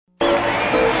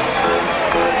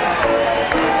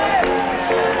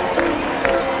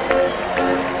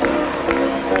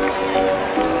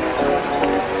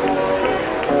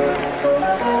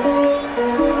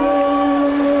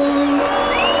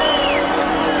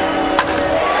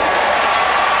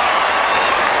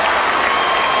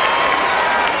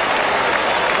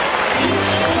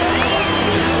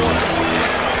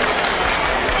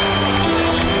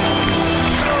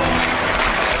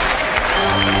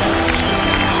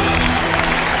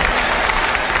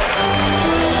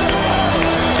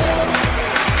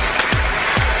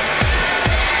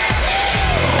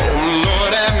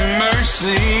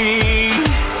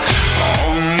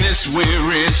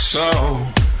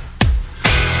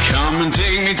Come and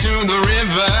take me to the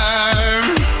river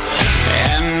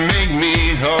and make me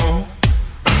whole.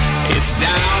 It's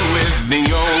down with the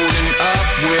old and up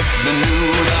with the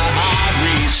new. The hard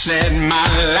reset, my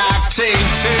life take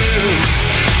two.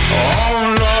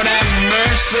 Oh Lord have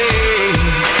mercy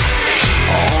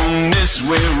on this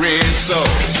weary soul.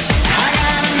 I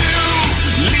got a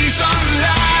new lease on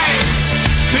life.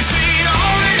 They say you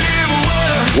only live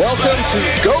once. Welcome to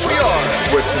Go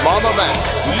Yard with Mama Mac,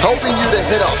 helping you to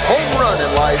hit a home run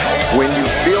in life when you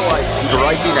feel like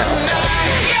striking out.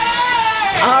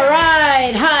 All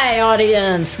right. Hi,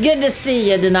 audience. Good to see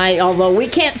you tonight, although we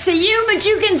can't see you, but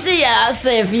you can see us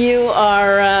if you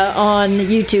are on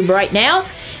YouTube right now.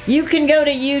 You can go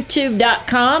to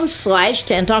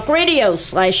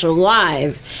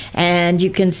youtube.com/10talkradio/live, and you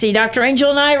can see Dr.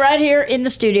 Angel and I right here in the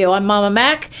studio. I'm Mama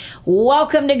Mac.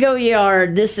 Welcome to Go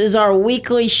Yard. This is our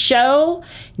weekly show.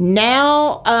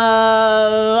 Now,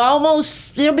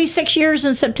 it'll be 6 years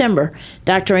in September.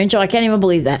 Dr. Angel, I can't even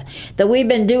believe that we've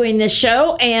been doing this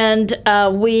show, and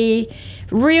we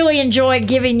really enjoy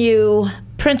giving you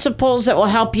principles that will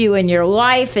help you in your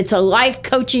life. It's a life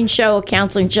coaching show, a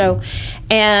counseling show,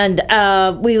 and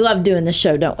we love doing this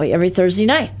show, don't we? Every Thursday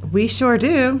night. We sure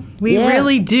do. We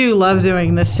really do love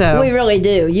doing this show. We really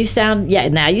do. You sound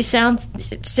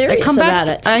serious about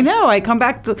it. I know. I come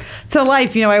back to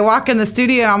life. You know, I walk in the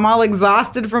studio and I'm all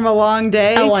exhausted from a long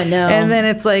day. Oh, I know. And then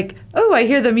it's like, oh, I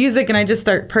hear the music and I just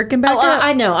start perking back up.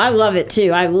 I know. I love it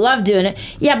too. I love doing it.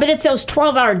 Yeah, but it's those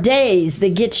 12-hour days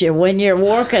that get you when you're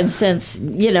working since,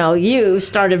 you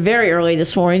started very early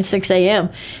this morning, 6 a.m.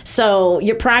 So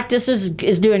your practice is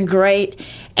doing great.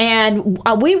 And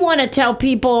we want to tell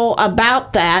people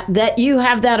about that you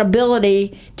have that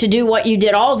ability to do what you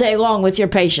did all day long with your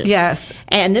patients. Yes.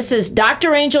 And this is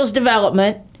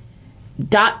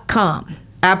drangelsdevelopment.com.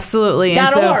 Absolutely.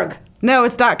 .org. No,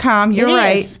 it's .com. You're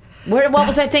right. What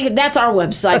was I thinking? That's our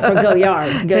website for Go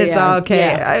Yard. It's all okay.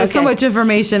 Yeah, So much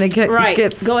information. It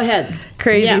gets Go ahead.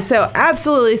 Crazy. Yeah. So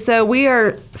absolutely. So we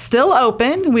are still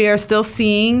open. We are still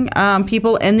seeing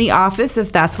people in the office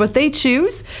if that's what they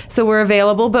choose. So we're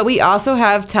available. But we also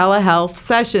have telehealth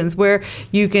sessions where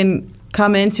you can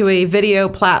come into a video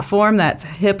platform that's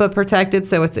HIPAA protected,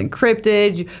 so it's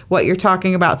encrypted. What you're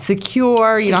talking about,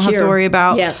 secure. You don't have to worry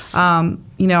about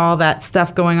all that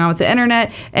stuff going on with the internet,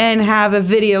 and have a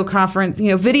video conference,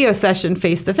 video session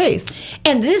face to face.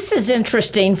 And this is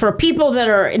interesting for people that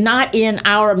are not in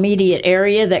our immediate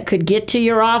area that could get to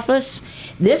your office.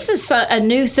 This is a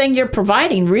new thing you're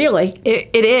providing, really. It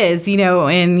is,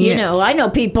 and I know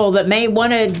people that may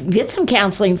want to get some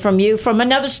counseling from you from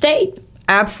another state.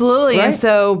 Absolutely. Right. And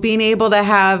so being able to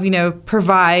have,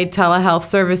 provide telehealth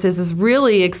services has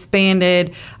really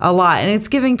expanded a lot. And it's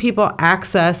giving people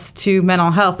access to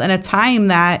mental health in a time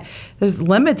that there's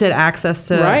limited access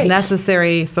to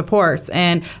necessary supports.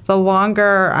 And the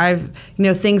longer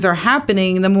things are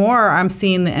happening, the more I'm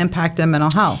seeing the impact on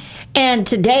mental health. And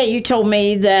today you told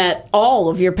me that all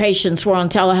of your patients were on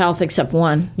telehealth except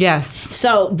one. Yes.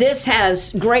 So this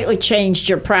has greatly changed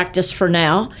your practice for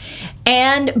now.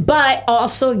 But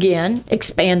also, again,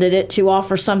 expanded it to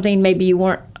offer something maybe you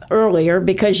weren't earlier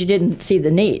because you didn't see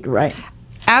the need, right?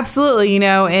 Absolutely,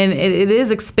 and it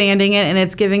is expanding it, and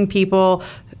it's giving people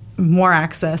more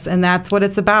access, and that's what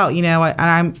it's about, and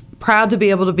I'm proud to be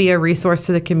able to be a resource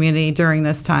to the community during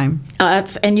this time.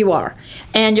 And you are.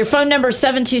 And your phone number is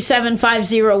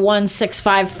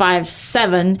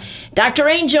 727-501-6557. Dr.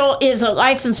 Angel is a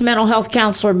licensed mental health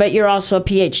counselor, but you're also a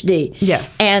PhD.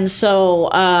 Yes. And so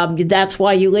that's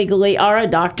why you legally are a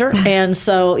doctor. And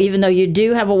so even though you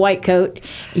do have a white coat,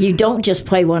 you don't just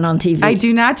play one on TV. I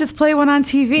do not just play one on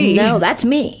TV. No, that's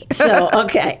me. So,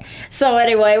 okay. So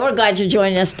anyway, we're glad you're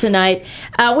joining us tonight.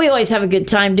 We always have a good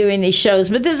time doing these shows,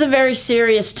 but this is a very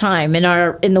serious time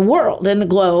in the world, in the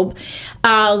globe.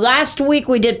 Last week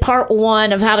we did part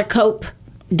 1 of how to cope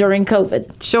during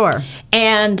COVID. Sure.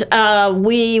 And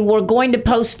we were going to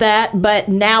post that, but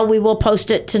now we will post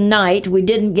it tonight. We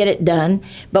didn't get it done,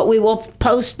 but we will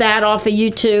post that off of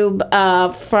YouTube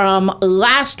from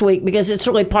last week because it's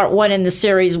really part 1 in the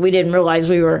series. We didn't realize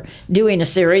we were doing a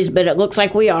series, but it looks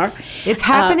like we are. It's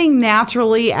happening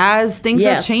naturally as things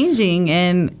are changing,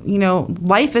 and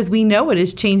life as we know it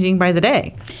is changing by the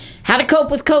day. How to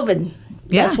cope with COVID.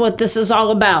 Yeah. That's what this is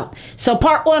all about. So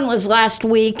part 1 was last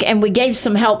week, and we gave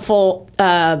some helpful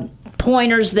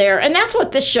pointers there. And that's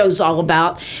what this show's all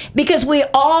about, because we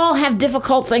all have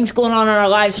difficult things going on in our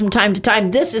lives from time to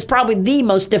time. This is probably the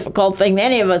most difficult thing that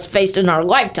any of us faced in our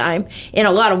lifetime in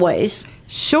a lot of ways.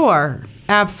 Sure.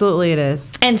 Absolutely it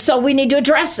is. And so we need to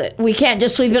address it. We can't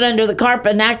just sweep it under the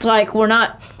carpet and act like we're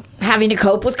not having to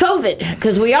cope with COVID,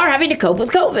 because we are having to cope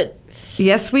with COVID.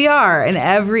 Yes, we are.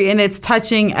 And it's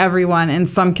touching everyone in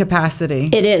some capacity.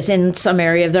 It is in some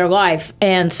area of their life,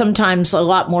 and sometimes a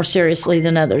lot more seriously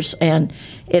than others. And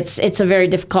it's a very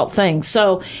difficult thing.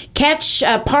 So catch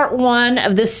part 1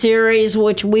 of this series,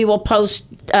 which we will post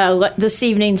this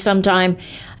evening sometime.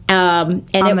 And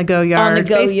on the Go Yard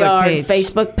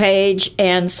Facebook page.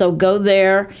 And so go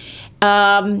there.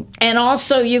 And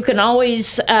also, you can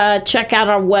always check out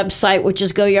our website, which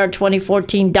is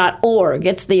goyard2014.org.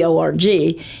 It's the ORG.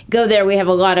 Go there. We have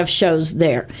a lot of shows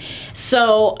there.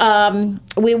 So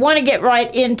we want to get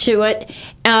right into it.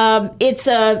 It's,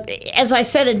 as I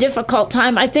said, a difficult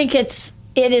time. I think it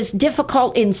is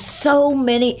difficult in so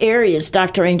many areas,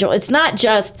 Dr. Angel. It's not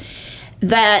just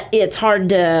that it's hard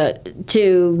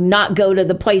to not go to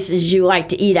the places you like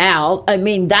to eat out. I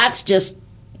mean, that's just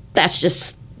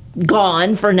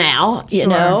gone for now, you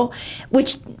know,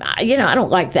 which, I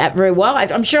don't like that very well.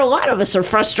 I'm sure a lot of us are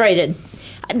frustrated.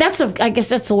 I guess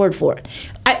that's the word for it.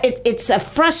 It's a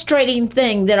frustrating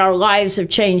thing that our lives have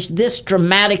changed this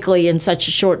dramatically in such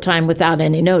a short time without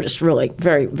any notice, really.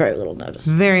 Very, very little notice.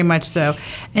 Very much so.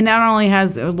 And not only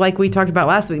has, like we talked about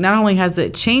last week, not only has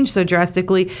it changed so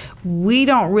drastically, we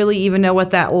don't really even know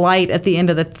what that light at the end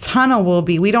of the tunnel will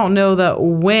be. We don't know that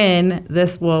when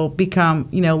this will become,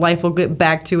 life will get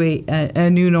back to a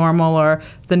new normal or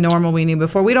the normal we knew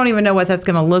before. We don't even know what that's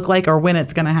going to look like or when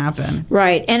it's going to happen.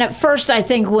 Right. And at first, I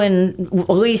think at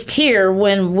least here,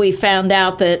 when we found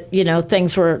out that,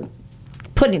 things were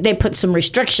they put some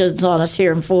restrictions on us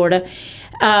here in Florida,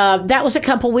 that was a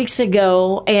couple weeks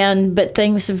ago, but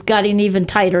things have gotten even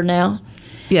tighter now.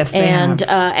 Yes, they have.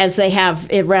 As they have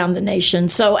around the nation.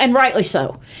 So, and rightly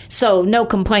so. So no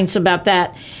complaints about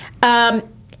that. We're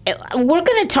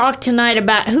going to talk tonight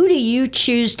about who do you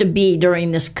choose to be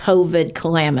during this COVID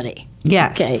calamity.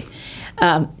 Yes. Okay.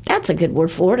 That's a good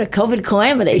word for it, a COVID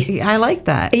calamity. I like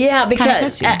that. Yeah,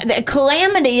 because the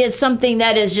calamity is something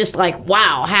that is just like,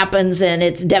 wow, happens and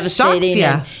it's devastating.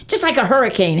 Shocks, just like a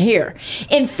hurricane here.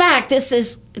 In fact,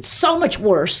 it's so much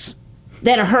worse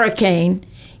than a hurricane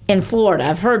in Florida.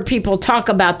 I've heard people talk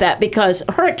about that because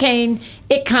a hurricane,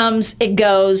 it comes, it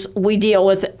goes, we deal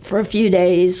with it for a few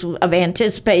days of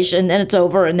anticipation, then it's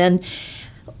over, and then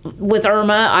with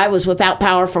Irma, I was without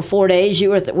power for 4 days.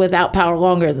 You were without power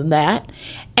longer than that.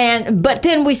 But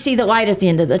then we see the light at the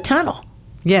end of the tunnel.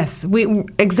 Yes,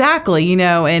 exactly,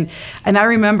 and I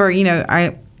remember,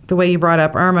 the way you brought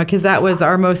up Irma, because that was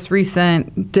our most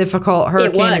recent difficult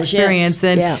hurricane experience.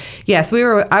 Yes. And yes,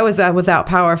 I was without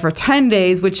power for 10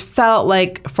 days, which felt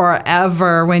like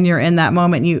forever when you're in that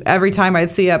moment. Every time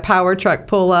I'd see a power truck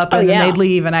pull up and then they'd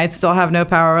leave and I'd still have no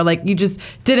power. Like, you just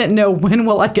didn't know when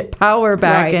will I get power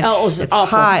back. Right. And it was it's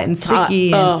awful. hot and sticky.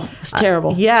 It was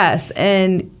terrible. Yes.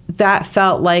 And that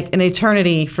felt like an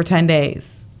eternity for 10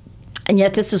 days. And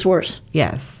yet this is worse.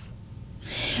 Yes.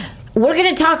 We're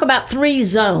going to talk about 3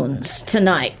 zones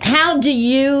tonight. How do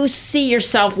you see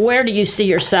yourself? Where do you see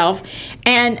yourself?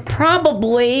 And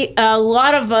probably a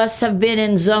lot of us have been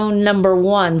in zone number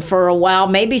 1 for a while.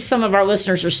 Maybe some of our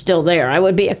listeners are still there. It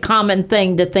would be a common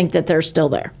thing to think that they're still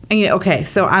there. Okay,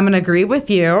 so I'm going to agree with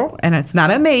you, and it's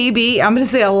not a maybe. I'm going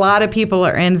to say a lot of people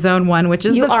are in zone 1, which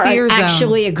is the fear zone. You are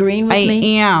actually agreeing with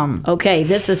me? I am. Okay,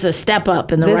 this is a step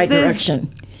up in the right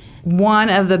direction. One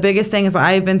of the biggest things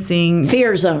I've been seeing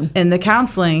fear zone in the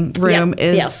counseling room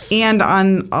and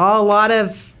on a lot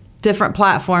of different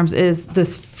platforms is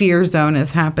this fear zone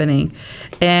is happening.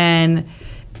 And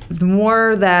the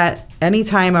more that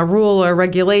anytime a rule or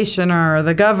regulation or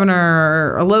the governor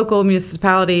or a local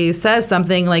municipality says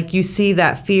something, like, you see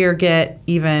that fear get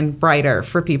even brighter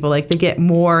for people. Like, they get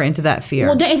more into that fear.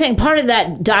 Well, don't you think part of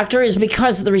that, Doctor, is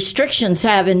because the restrictions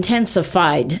have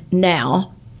intensified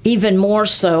now? Even more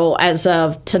so as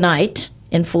of tonight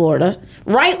in Florida.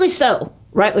 Rightly so.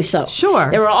 Sure.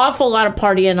 There were an awful lot of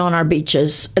partying on our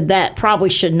beaches that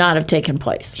probably should not have taken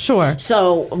place. Sure.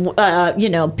 So,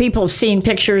 people have seen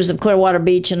pictures of Clearwater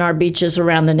Beach and our beaches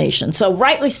around the nation. So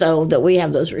rightly so that we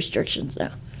have those restrictions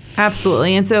now.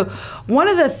 Absolutely. And so one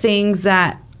of the things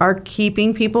that are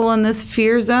keeping people in this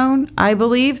fear zone, I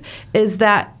believe, is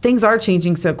that things are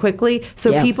changing so quickly.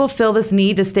 So people feel this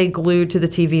need to stay glued to the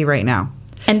TV right now.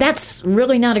 And that's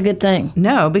really not a good thing.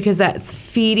 No, because that's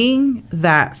feeding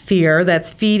that fear,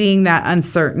 that's feeding that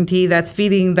uncertainty, that's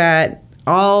feeding that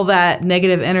all that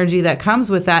negative energy that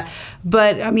comes with that.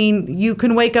 But, you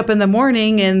can wake up in the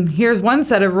morning and here's one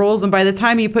set of rules, and by the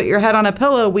time you put your head on a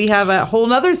pillow, we have a whole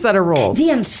nother set of rules.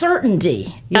 The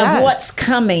uncertainty of what's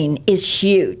coming is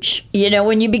huge.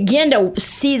 When you begin to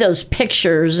see those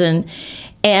pictures and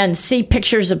and see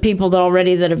pictures of people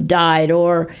that have died,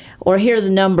 or hear the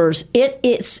numbers,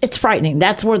 it's frightening.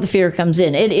 That's where the fear comes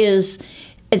in.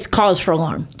 It's cause for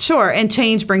alarm. Sure, and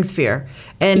change brings fear.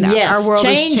 And yes, our world is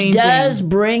change changing. does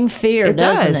bring fear,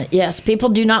 doesn't it? Yes, people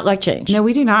do not like change. No,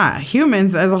 we do not.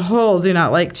 Humans as a whole do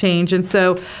not like change. And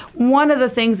so one of the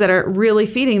things that are really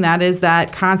feeding that is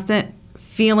that constant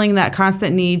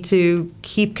need to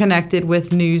keep connected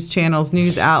with news channels,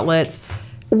 news outlets.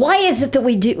 Why is it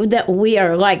that we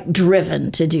are like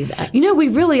driven to do that? We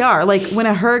really are. Like when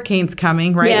a hurricane's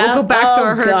coming, right? Yeah. We'll go back to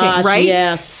our hurricane, gosh, right?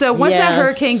 Yes. So once that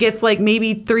hurricane gets like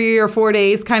maybe 3 or 4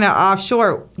 days kind of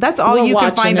offshore, that's all you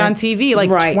can find on TV, like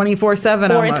 24/7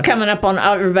 Or almost. it's coming up on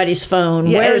everybody's phone.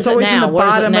 Yeah, Where it's is it always now? in the Where's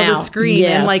bottom it of now? the screen,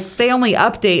 Yes. and like they only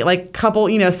update like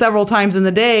several times in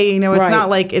the day. It's Right. not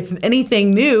like it's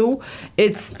anything new.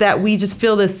 It's that we just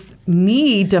feel this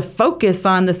need to focus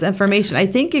on this information. I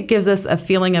think it gives us a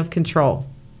feeling of control.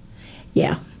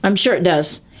 Yeah, I'm sure it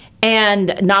does.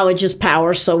 And knowledge is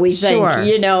power, so we think,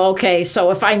 Sure. okay, so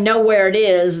if I know where it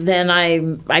is, then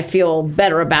I feel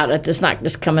better about it. It's not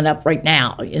just coming up right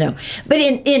now, But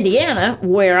in Indiana,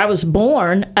 where I was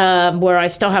born, where I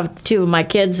still have 2 of my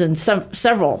kids and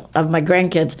several of my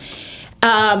grandkids,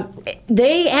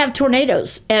 they have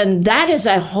tornadoes, and that is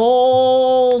a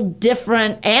whole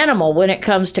different animal when it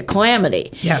comes to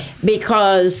calamity. Yes.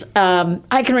 Because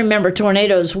I can remember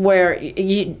tornadoes where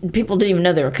people didn't even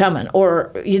know they were coming,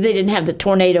 or they didn't have the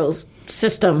tornado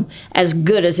system as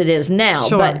good as it is now,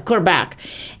 Sure. but clear back.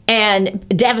 And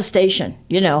devastation,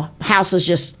 houses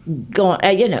just going,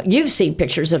 you've seen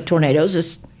pictures of tornadoes.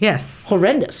 It's Yes.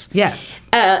 horrendous. Yes.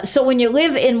 So when you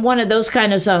live in one of those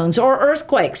kind of zones, or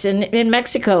earthquakes in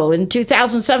Mexico in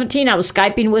 2017, I was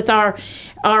Skyping with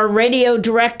our radio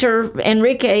director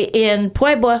Enrique in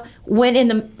Puebla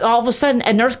when all of a sudden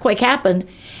an earthquake happened,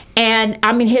 and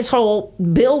I mean his whole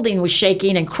building was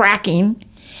shaking and cracking,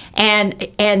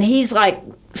 and he's like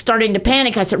starting to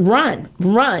panic. I said, "Run,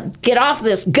 get off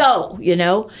this, go!"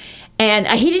 And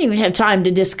he didn't even have time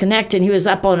to disconnect, and he was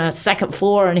up on a second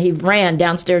floor, and he ran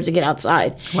downstairs to get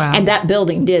outside. Wow. And that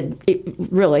building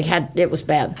it was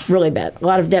bad, really bad, a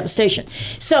lot of devastation.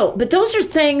 So, but those are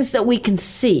things that we can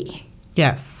see.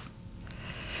 Yes.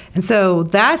 And so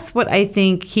that's what I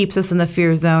think keeps us in the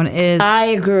fear zone is I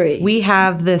agree. we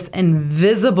have this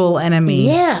invisible enemy.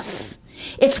 Yes.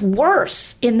 It's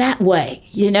worse in that way,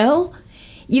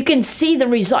 You can see the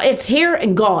result. It's here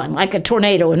and gone, like a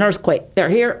tornado, an earthquake. They're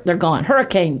here, they're gone.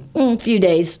 Hurricane, a few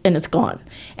days, and it's gone.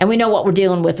 And we know what we're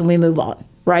dealing with, and we move on,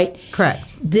 right?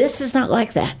 Correct. This is not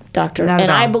like that, Doctor. Not at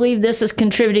And I all. believe this is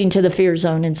contributing to the fear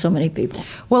zone in so many people.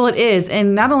 Well, it is.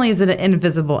 And not only is it an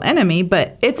invisible enemy,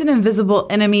 but it's an invisible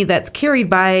enemy that's carried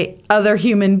by other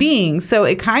human beings. So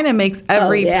it kind of makes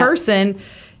every person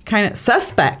kind of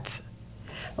suspect.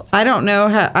 I don't know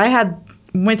how I had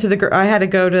to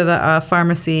go to the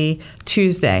pharmacy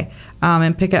Tuesday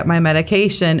and pick up my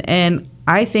medication, and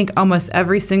I think almost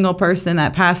every single person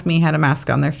that passed me had a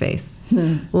mask on their face.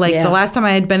 The last time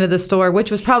I had been to the store, which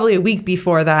was probably a week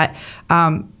before that,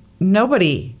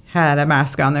 nobody had a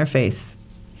mask on their face.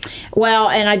 Well,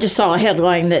 and I just saw a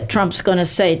headline that Trump's going to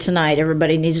say tonight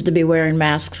everybody needs to be wearing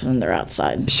masks when they're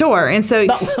outside. Sure, and so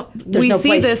But there's we no see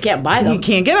place this. you can't buy them. You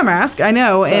can't get a mask. I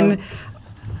know, So-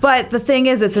 But the thing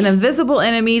is, it's an invisible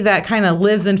enemy that kind of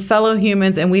lives in fellow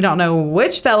humans, and we don't know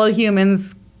which fellow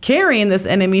humans carrying this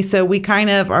enemy. So we kind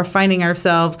of are finding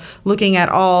ourselves looking at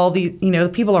all the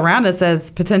people around us as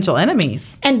potential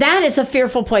enemies. And that is a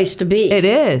fearful place to be. It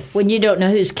is. When you don't know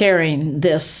who's carrying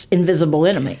this invisible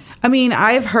enemy. I mean,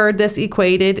 I've heard this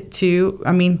equated to,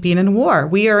 being in war.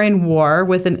 We are in war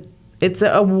it's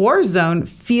a war zone,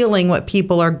 feeling what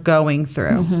people are going through.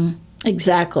 Mm-hmm.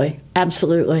 Exactly.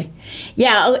 Absolutely.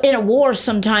 Yeah, in a war,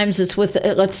 sometimes it's with,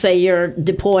 let's say you're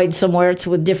deployed somewhere, it's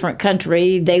with a different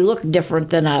country. They look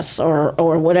different than us or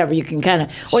whatever. You can kind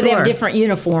of, or they have a Sure. different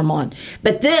uniform on.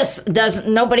 But this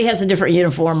nobody has a different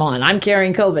uniform on. I'm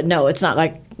carrying COVID. No, it's not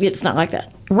like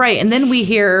that. Right. And then we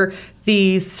hear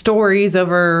these stories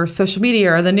over social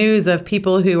media or the news of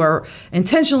people who are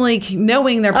intentionally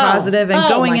knowing they're positive and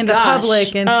going my into gosh.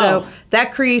 public. And Oh. so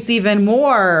that creates even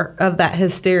more of that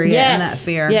hysteria and that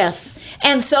fear. Yes.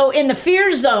 And so in the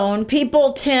fear zone,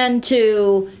 people tend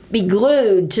to be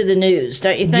glued to the news,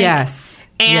 don't you think? Yes.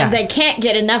 And Yes. they can't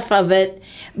get enough of it.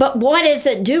 But what is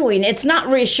it doing? It's not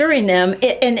reassuring them.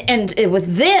 And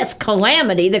with this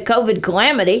calamity, the COVID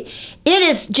calamity, it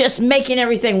is just making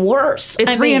everything worse.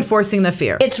 It's reinforcing the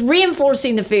fear. It's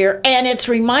reinforcing the fear, and it's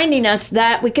reminding us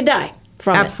that we could die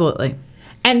from it. Absolutely.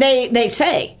 And they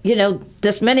say,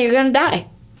 this many are going to die.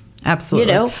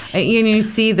 Absolutely. You know? You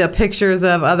see the pictures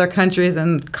of other countries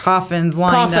and coffins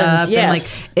lined up.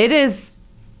 Yes. And it is,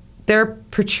 they're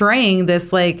portraying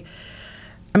this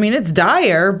it's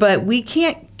dire, but we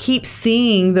can't keep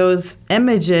seeing those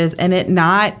images and it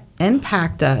not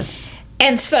impact us.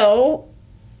 And so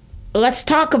let's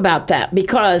talk about that,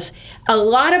 because a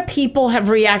lot of people have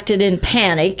reacted in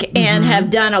panic and have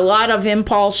done a lot of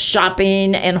impulse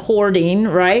shopping and hoarding,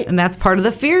 right? And that's part of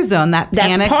the fear zone, that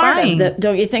panic buying.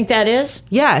 Don't you think that is?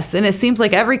 Yes, and it seems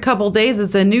like every couple days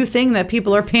it's a new thing that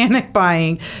people are panic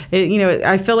buying.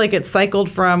 I feel like it's cycled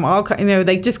from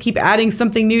they just keep adding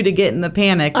something new to get in the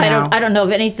panic now. I don't know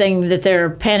of anything that they're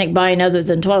panic buying other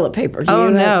than toilet paper.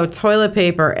 No, toilet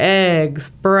paper, eggs,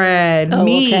 bread,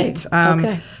 meat.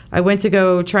 Okay. I went to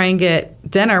go try and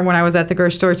get dinner when I was at the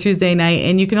grocery store Tuesday night,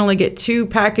 and you can only get 2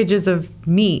 packages of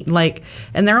meat,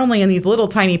 and they're only in these little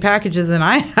tiny packages, and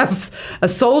I have a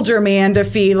soldier man to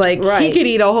feed. Right. He could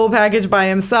eat a whole package by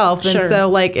himself. Sure. And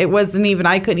so it wasn't even,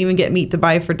 I couldn't even get meat to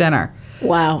buy for dinner.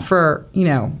 Wow.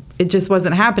 It just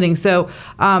wasn't happening. So,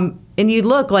 and you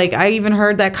look I even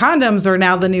heard that condoms are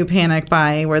now the new panic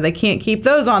buying, where they can't keep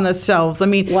those on the shelves. Wow.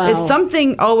 It's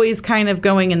something always kind of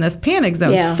going in this panic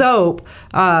zone. Yeah. Soap,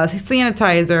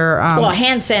 sanitizer.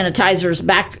 Hand sanitizers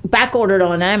back ordered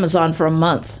on Amazon for a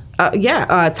month.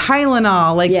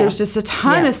 Tylenol. There's just a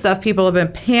ton of stuff people have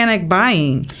been panic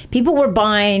buying. People were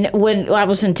buying when I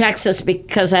was in Texas,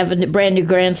 because I have a brand new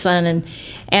grandson,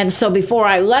 and so before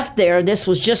I left there, this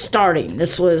was just starting.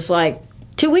 This was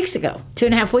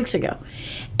 2.5 weeks ago.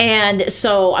 And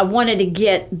so I wanted to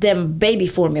get them baby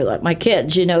formula, my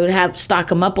kids, to stock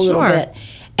them up a little bit.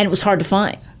 And it was hard to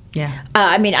find. Yeah.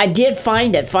 I did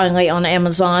find it finally on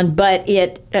Amazon, but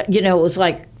it, it was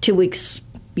 2 weeks.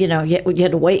 You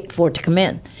had to wait for it to come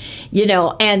in,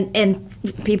 and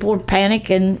people were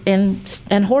panicking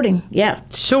and hoarding. Yeah.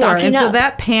 Sure. Stocking and up. so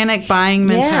that panic buying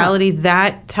mentality,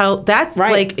 that's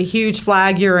Right. a huge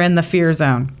flag you're in the fear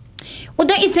zone. Well,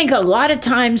 don't you think a lot of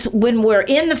times when we're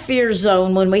in the fear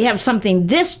zone, when we have something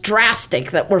this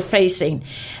drastic that we're facing,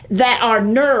 that our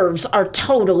nerves are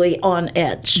totally on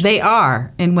edge? They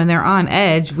are. And when they're on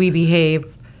edge, we behave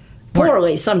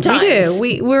poorly sometimes.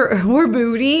 We do. We're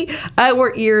moody.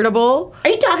 We're irritable. Are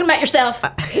you talking about yourself?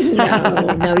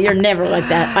 No, you're never like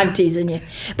that. I'm teasing you.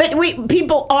 But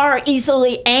people are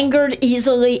easily angered,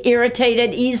 easily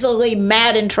irritated, easily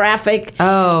mad in traffic.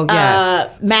 Oh,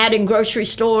 yes. Mad in grocery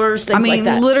stores, things like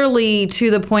that. Literally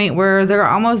to the point where they're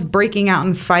almost breaking out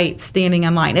in fights standing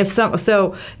in line. If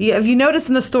you notice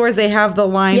in the stores, they have the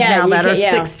lines now that are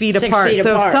 6 feet apart.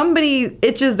 So if somebody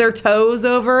itches their toes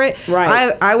over it,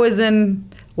 right. I was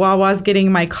in Wawa's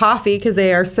getting my coffee, because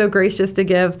they are so gracious to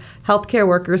give healthcare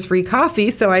workers free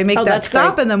coffee. So I make that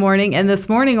stop in the morning. And this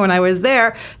morning when I was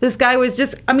there, this guy was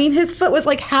his foot was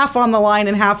half on the line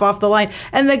and half off the line.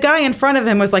 And the guy in front of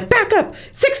him was back up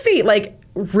 6 feet,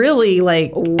 really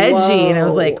edgy. Whoa. And I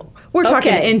was we're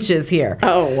talking inches here.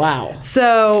 Oh, wow.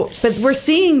 So, but we're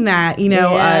seeing that,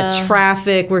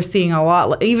 traffic, we're seeing a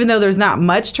lot, even though there's not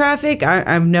much traffic,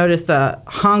 I've noticed a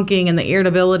honking and the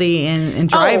irritability in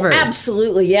drivers. Oh,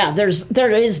 absolutely. Yeah, there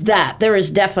is that. There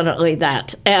is definitely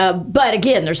that. But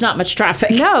again, there's not much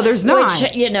traffic. No, there's not.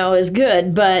 Which, is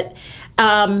good. But,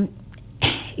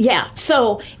 yeah.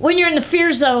 So when you're in the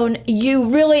fear zone, you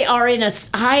really are in a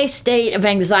high state of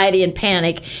anxiety and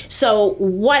panic. So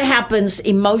what happens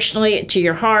emotionally to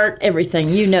your heart, everything,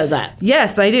 that?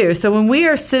 Yes, I do. So when we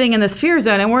are sitting in this fear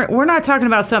zone, and we're not talking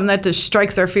about something that just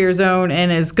strikes our fear zone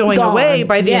and is going away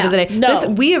by the end of the day. No.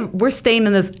 We're staying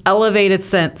in this elevated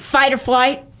sense. Fight or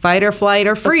flight? Fight or flight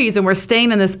or freeze, and we're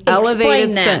staying in this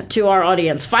elevated sense. Explain that to our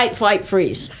audience. Fight, flight,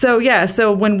 freeze. So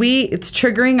when it's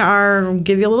triggering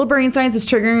give you a little brain science, it's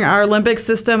triggering our limbic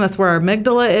system. That's where our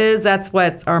amygdala is. That's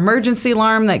what's our emergency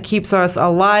alarm that keeps us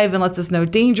alive and lets us know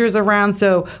danger's around.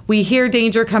 So we hear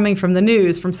danger coming from the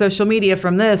news, from social media,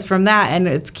 from this, from that, and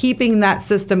it's keeping that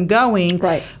system going,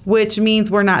 right. Which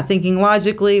means we're not thinking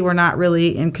logically, we're not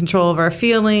really in control of our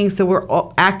feelings, so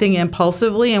we're acting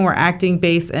impulsively, and we're acting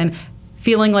based and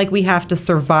feeling like we have to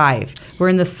survive. We're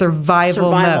in the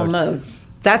survival mode.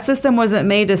 That system wasn't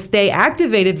made to stay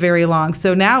activated very long.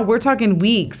 So now we're talking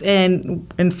weeks.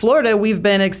 And in Florida, we've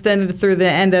been extended through the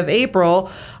end of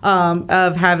April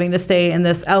of having to stay in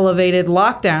this elevated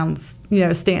lockdown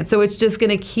stance. So it's just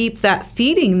going to keep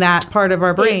feeding that part of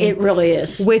our brain. It really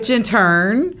is. Which in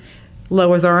turn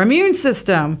lowers our immune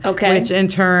system, which in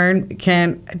turn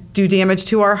can do damage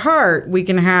to our heart. We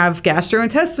can have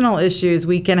gastrointestinal issues.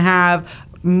 We can have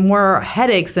more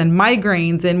headaches and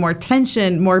migraines and more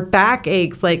tension, more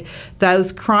backaches, like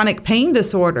those chronic pain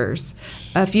disorders.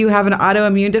 If you have an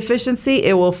autoimmune deficiency,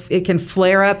 it can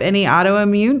flare up any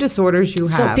autoimmune disorders you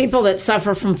have. So people that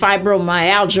suffer from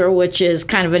fibromyalgia, which is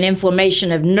kind of an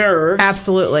inflammation of nerves.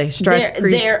 Absolutely.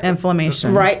 Stress-increased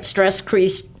inflammation. Right.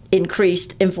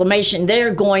 Increased inflammation,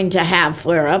 they're going to have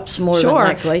flare-ups more than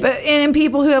likely. But in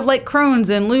people who have like Crohn's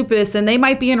and lupus, and they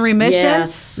might be in remission,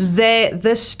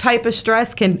 this type of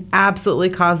stress can absolutely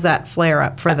cause that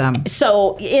flare-up for them.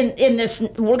 So in this,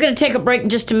 we're going to take a break in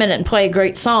just a minute and play a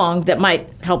great song that might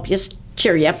help you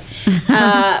cheer you up.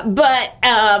 But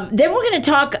then we're going to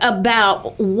talk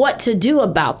about what to do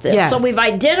about this. Yes. So we've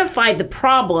identified the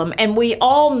problem, and we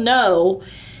all know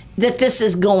that this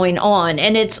is going on,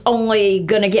 and it's only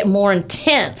going to get more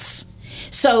intense.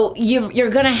 So you're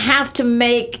going to have to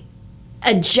make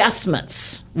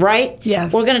adjustments, right?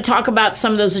 Yes. We're going to talk about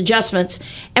some of those adjustments,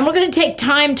 and we're going to take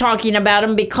time talking about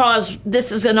them because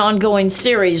this is an ongoing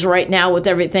series right now with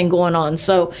everything going on.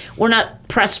 So we're not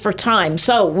pressed for time.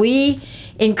 So we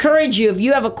encourage you, if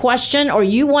you have a question or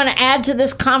you want to add to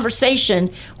this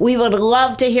conversation, we would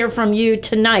love to hear from you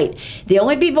tonight. The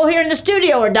only people here in the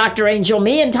studio are Dr. Angel,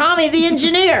 me, and Tommy, the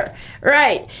engineer.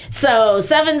 Right. So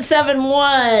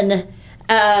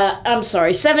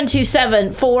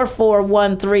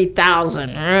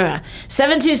 727-441-3000.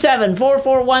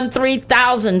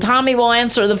 727-441-3000. Tommy will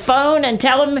answer the phone and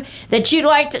tell him that you'd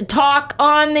like to talk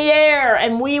on the air,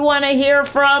 and we want to hear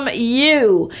from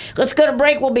you. Let's go to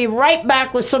break. We'll be right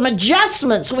back with some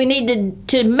adjustments we need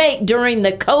to make during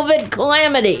the COVID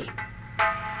calamity.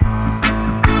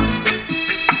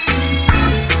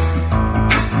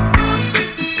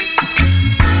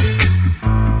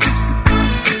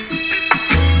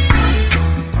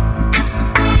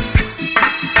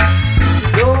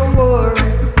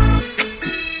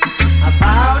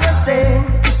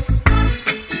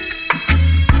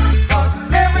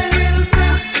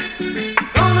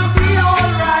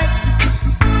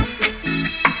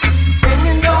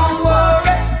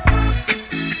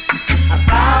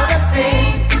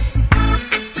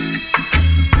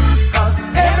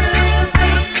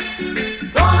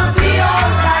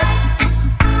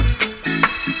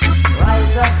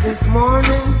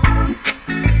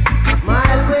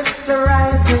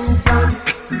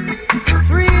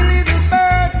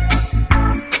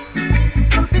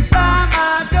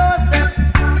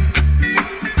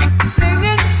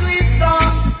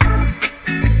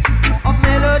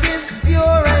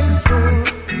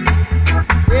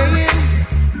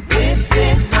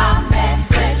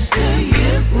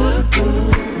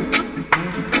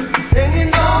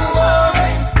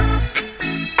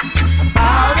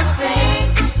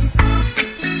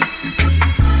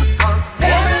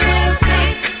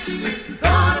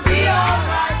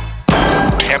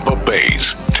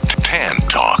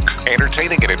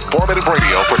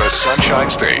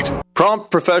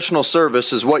 Prompt professional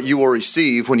service is what you will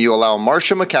receive when you allow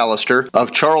Marcia McAllister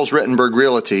of Charles Rittenberg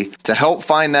Realty to help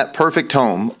find that perfect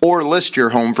home or list your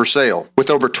home for sale. With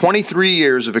over 23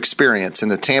 years of experience in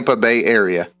the Tampa Bay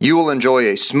area, you will enjoy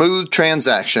a smooth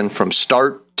transaction from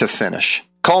start to finish.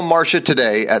 Call Marcia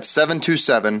today at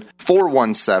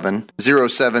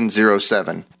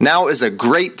 727-417-0707. Now is a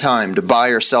great time to buy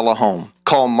or sell a home.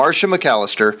 Call Marcia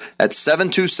McAllister at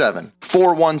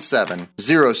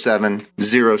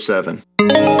 727-417-0707.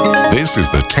 This is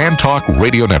the Tan Talk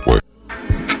Radio Network.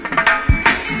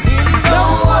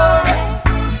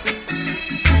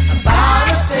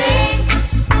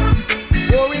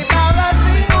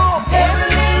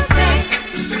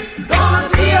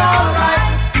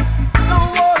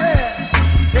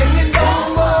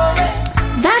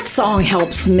 Song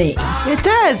helps me. It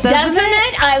does, doesn't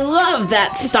it? I love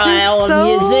that style so of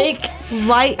music.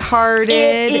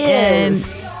 Lighthearted and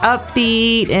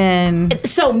upbeat, and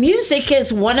so music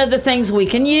is one of the things we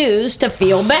can use to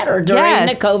feel better during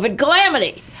the COVID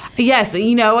calamity. Yes,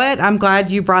 you know what? I'm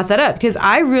glad you brought that up, because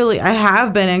I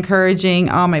have been encouraging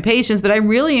all my patients, but I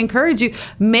really encourage you,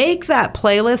 make that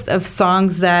playlist of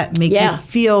songs that make you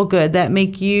feel good, that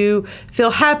make you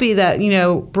feel happy, that,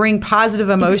 bring positive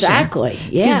emotions. Exactly,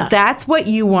 yeah. That's what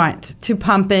you want to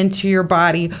pump into your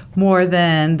body more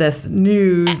than this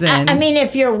news. And I mean,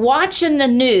 if you're watching the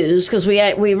news, because we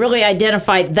really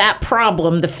identified that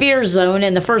problem, the fear zone,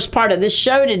 in the first part of this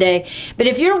show today, but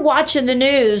if you're watching the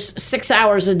news 6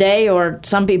 hours a day, or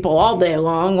some people all day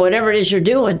long, whatever it is you're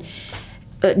doing,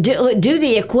 do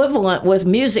the equivalent with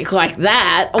music like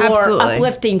that, or Absolutely.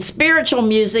 Uplifting spiritual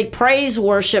music, praise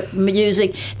worship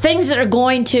music, things that are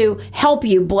going to help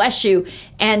you, bless you,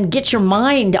 and get your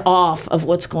mind off of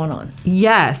what's going on.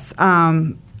 Yes.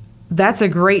 that's a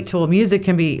great tool. Music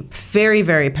can be very,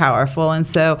 very powerful. And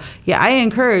so, yeah, I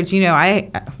encourage,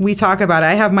 we talk about it.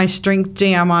 I have my strength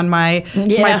jam on my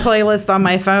playlist on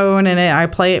my phone, and I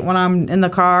play it when I'm in the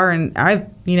car, and I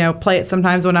play it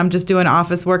sometimes when I'm just doing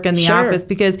office work in the office,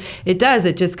 because it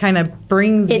just kind of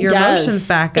brings your emotions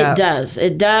back up.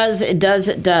 It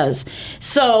does.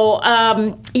 So,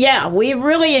 we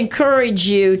really encourage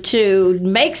you to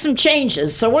make some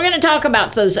changes. So we're going to talk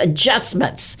about those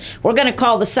adjustments. We're going to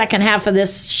call the second half of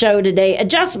this show today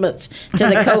Adjustments to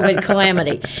the COVID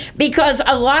Calamity, because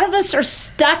a lot of us are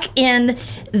stuck in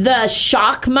the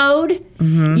shock mode.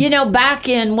 Mm-hmm. Back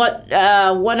in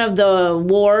one of the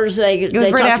wars, it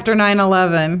was right after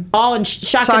 9/11. All in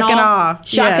shock and awe.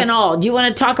 Shock and awe. Do you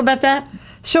want to talk about that?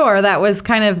 Sure, that was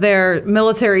kind of their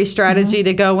military strategy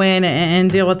to go in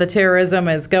and deal with the terrorism,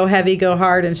 is go heavy, go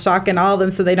hard, and shock and awe them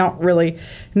so they don't really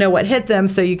know what hit them,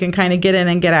 so you can kind of get in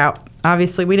and get out.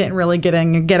 Obviously, we didn't really get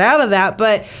in and get out of that,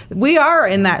 but we are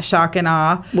in that shock and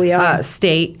awe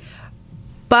state.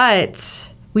 But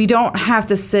we don't have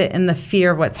to sit in the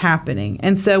fear of what's happening.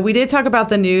 And so we did talk about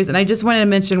the news, and I just wanted to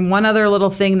mention one other little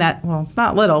thing it's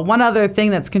not little, one other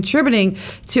thing that's contributing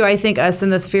to, I think, us in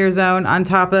this fear zone, on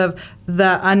top of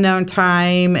the unknown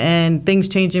time and things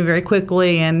changing very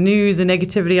quickly and news and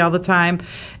negativity all the time.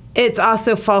 It's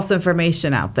also false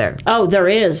information out there. Oh, there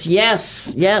is.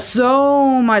 Yes.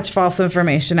 So much false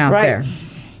information out there.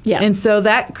 Yeah. And so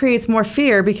that creates more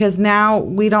fear, because now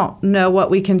we don't know what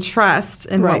we can trust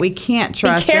and what we can't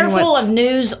trust. Be careful of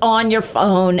news on your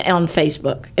phone, on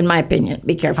Facebook, in my opinion.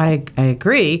 Be careful. I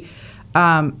agree.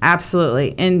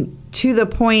 Absolutely. And to the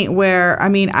point where,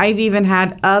 I've even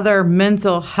had other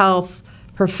mental health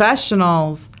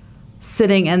professionals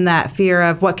sitting in that fear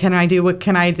of, what can I do? What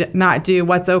can I not do?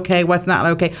 What's okay? What's not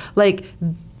okay? Like,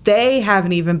 they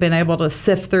haven't even been able to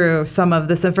sift through some of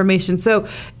this information. So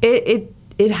it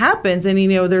happens, and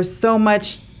there's so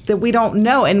much that we don't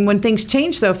know, and when things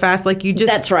change so fast, like you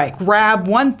just grab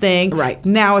one thing,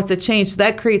 now it's a change, so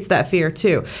that creates that fear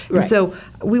too. And so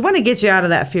we want to get you out of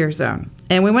that fear zone,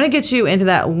 and we want to get you into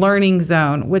that learning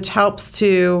zone, which helps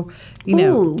to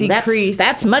decrease.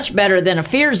 That's much better than a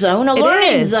fear zone, a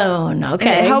learning zone. Okay.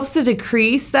 And it helps to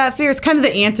decrease that fear. It's kind of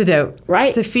the antidote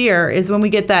to fear, is when we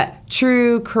get that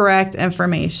true, correct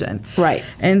information. Right.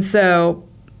 And so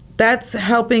that's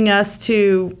helping us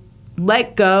to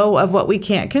let go of what we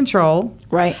can't control.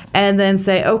 Right. And then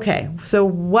say, okay, so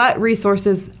what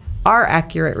resources are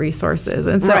accurate resources?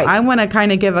 And so I want to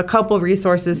kind of give a couple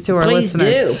resourers to our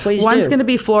listeners. Please do. One's going to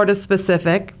be Florida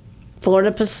specific.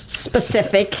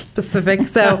 Specific.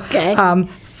 So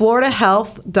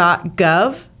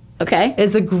floridahealth.gov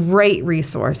is a great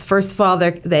resource. First of all,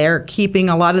 they're keeping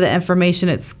a lot of the information.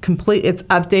 It's complete. It's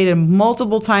updated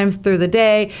multiple times through the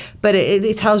day, but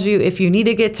it tells you if you need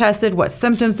to get tested, what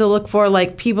symptoms to look for.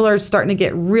 Like, people are starting to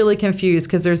get really confused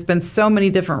because there's been so many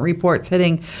different reports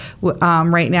hitting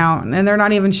right now, and they're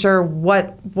not even sure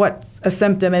what's a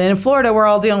symptom. And in Florida, we're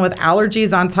all dealing with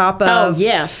allergies on top of. Oh,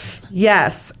 yes.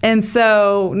 Yes. And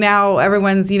so now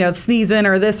everyone's, sneezing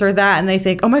or this or that, and they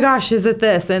think, oh my gosh, is it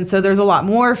this? And so there's a lot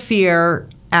more fear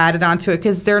added onto it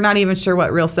because they're not even sure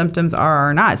what real symptoms are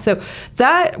or not. So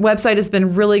that website has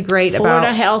been really great about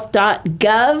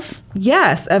floridahealth.gov.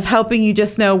 Yes, of helping you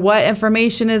just know what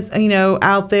information is,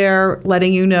 out there,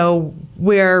 letting you know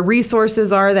where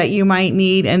resources are that you might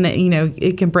need, and that,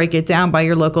 it can break it down by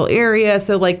your local area.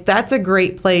 So that's a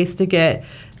great place to get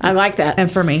I like that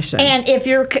information. And if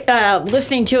you're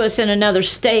listening to us in another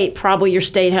state, probably your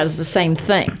state has the same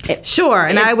thing. Sure.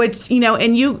 And I would,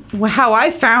 how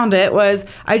I found it was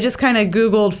I just kind of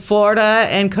Googled Florida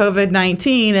and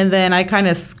COVID-19, and then I kind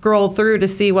of scrolled through to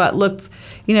see what looked,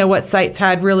 what sites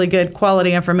had really good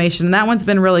quality information. And that one's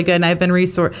been really good, and I've been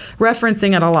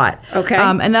referencing it a lot. Okay.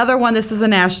 Another one, this is a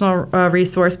national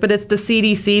resource, but it's the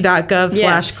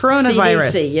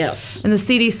cdc.gov/coronavirus. CDC, yes. And the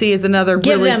CDC is another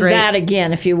Give really them great. that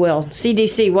again, if you will.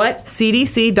 CDC what?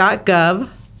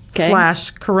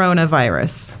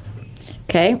 cdc.gov/coronavirus.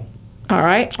 Okay. All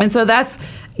right. And so that's,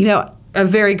 a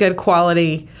very good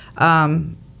quality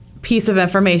piece of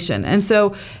information. And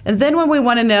then when we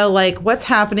want to know, what's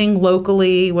happening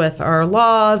locally with our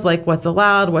laws, what's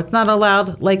allowed, what's not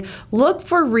allowed, look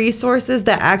for resources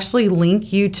that actually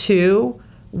link you to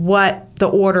what the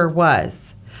order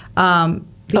was.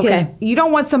 Because Okay. you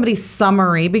don't want somebody's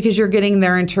summary because you're getting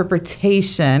their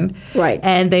interpretation. Right.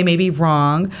 And they may be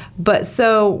wrong. But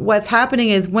so what's happening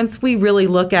is once we really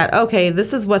look at, okay,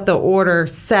 this is what the order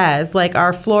says, like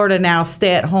our Florida Now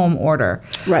stay-at-home order.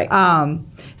 Right.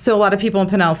 So a lot of people in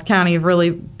Pinellas County have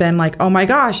really been like, oh my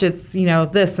gosh, it's,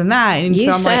 this and that. And You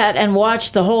so I'm sat and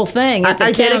watched the whole thing at the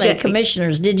I did county again.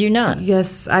 commissioners, did you not?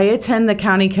 Yes, I attend the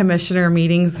county commissioner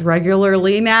meetings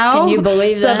regularly now. Can you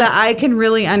believe so that? that I can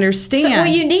really understand. So, well,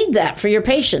 you need that for your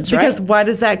patients, right? Because what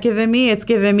is that giving me? It's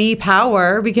giving me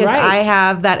power because Right. I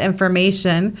have that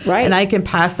information, Right. and I can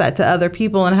pass that to other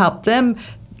people and help them,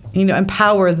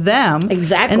 empower them.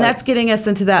 Exactly. And that's getting us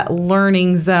into that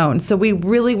learning zone. So we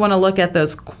really want to look at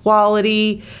those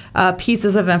quality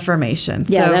pieces of information.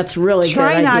 Yeah, so that's really good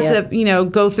try not idea. to,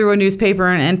 go through a newspaper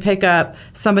and pick up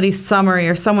somebody's summary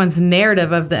or someone's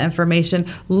narrative of the information.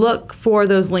 Look for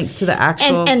those links to the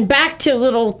actual. And back to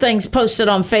little things posted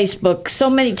on Facebook. So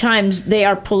many times they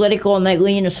are political and they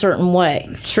lean a certain way.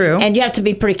 True. And you have to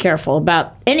be pretty careful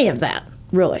about any of that,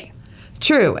 really.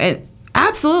 True. And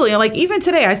absolutely. Like even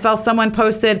today, I saw someone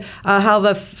posted how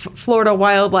the Florida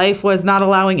wildlife was not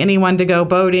allowing anyone to go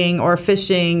boating or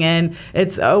fishing and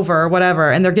it's over or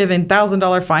whatever. And they're giving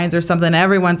 $1,000 fines or something.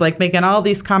 Everyone's like making all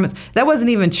these comments. That wasn't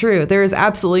even true. There is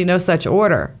absolutely no such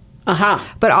order.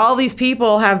 Aha. But all these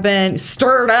people have been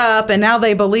stirred up and now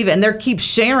they believe it and they keep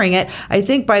sharing it. I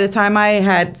think by the time I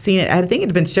had seen it, I think it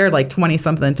had been shared like 20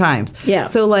 something times. Yeah.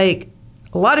 So like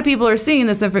a lot of people are seeing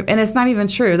this and it's not even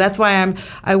true. That's why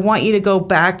I want you to go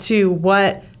back to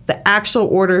what the actual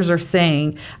orders are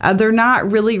saying. They're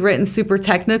not really written super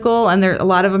technical and a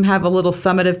lot of them have a little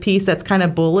summative piece that's kind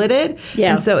of bulleted.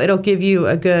 Yeah. And so it'll give you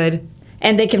a good...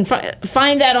 And they can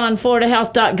find that on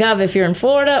floridahealth.gov if you're in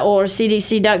Florida or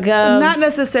cdc.gov. Not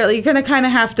necessarily. You're going to kind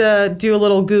of have to do a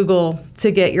little Google to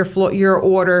get your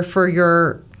order for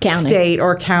your County. state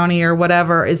or county or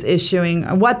whatever is issuing.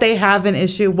 What they have an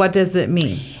issue, what does it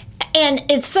mean? And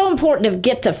it's so important to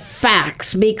get the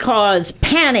facts because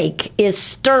panic is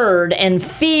stirred and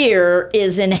fear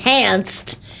is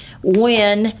enhanced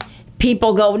when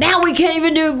people go, now we can't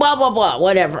even do blah, blah, blah,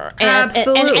 whatever. And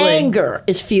Absolutely. anger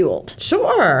is fueled.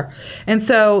 Sure. And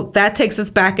so that takes us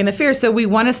back into fear. So we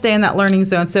want to stay in that learning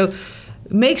zone. So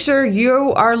make sure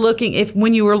you are looking,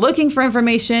 when you are looking for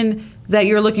information, that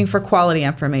you're looking for quality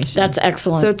information. That's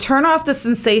excellent. So turn off the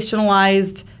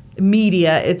sensationalized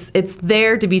media. It's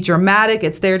there to be dramatic.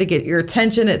 It's there to get your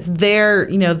attention. It's there,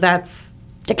 that's...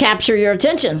 To capture your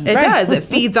attention. It right? does. It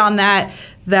feeds on that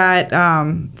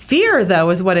fear, though,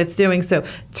 is what it's doing. So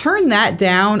turn that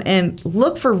down and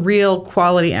look for real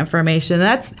quality information.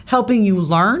 That's helping you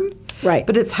learn. Right.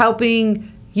 But it's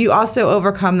helping you also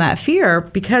overcome that fear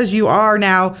because you are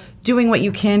now doing what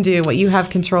you can do, what you have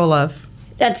control of.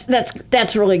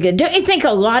 That's really good. Don't you think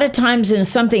a lot of times in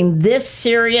something this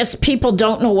serious, people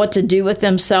don't know what to do with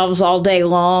themselves all day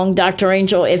long, Dr.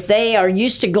 Angel? If they are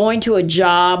used to going to a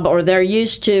job or they're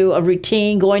used to a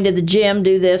routine, going to the gym,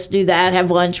 do this, do that,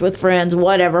 have lunch with friends,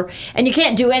 whatever, and you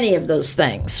can't do any of those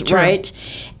things, True. right?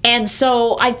 And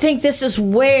so I think this is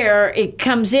where it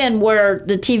comes in, where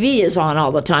the TV is on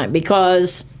all the time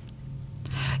because...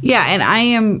 Yeah,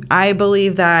 and I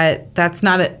believe that that's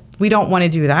not it. We don't want to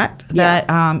do that. Yeah.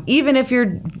 That even if you're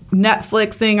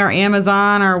Netflixing or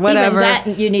Amazon or whatever, that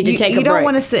you need to take a You don't break.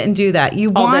 want to sit and do that.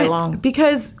 You All want day long.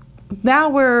 because now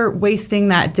we're wasting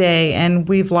that day, and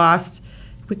we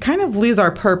kind of lose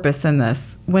our purpose in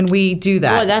this when we do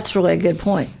that. Boy, that's really a good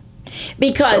point.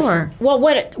 Because, Sure. well,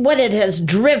 what it has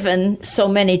driven so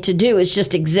many to do is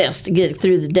just exist, to get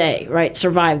through the day, right?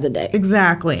 Survive the day.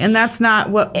 Exactly. And that's not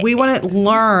what we want to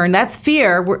learn. That's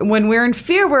fear. When we're in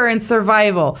fear, we're in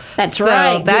survival. That's so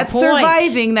right. Good That's point.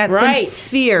 surviving. That's Right. in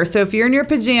fear. So if you're in your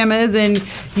pajamas and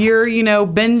you're,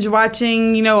 binge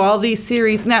watching, all these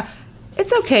series. Now,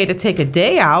 it's okay to take a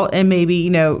day out and maybe,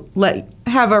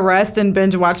 have a rest and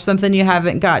binge watch something you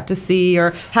haven't got to see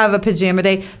or have a pajama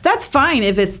day. That's fine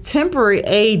if it's temporary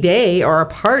a day or a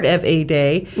part of a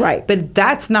day. Right. But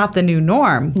that's not the new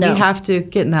norm. No. We have to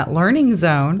get in that learning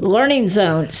zone. Learning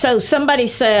zone. So somebody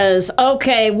says,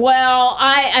 okay, well,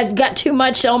 I've got too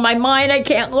much on my mind. I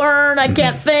can't learn. I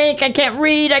can't think. I can't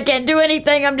read. I can't do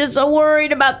anything. I'm just so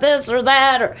worried about this or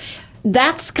that. Or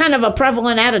that's kind of a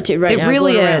prevalent attitude right now. It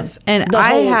really going around. is. And The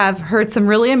I whole- have heard some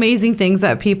really amazing things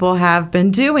that people have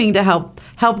been doing to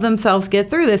help themselves get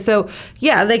through this. So,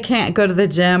 yeah, they can't go to the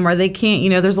gym or they can't,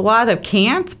 there's a lot of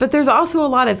can'ts, but there's also a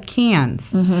lot of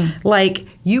cans. Mm-hmm. Like,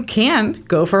 you can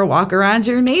go for a walk around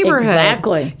your neighborhood.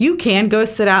 Exactly. You can go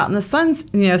sit out in the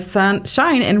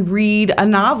sunshine and read a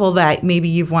novel that maybe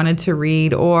you've wanted to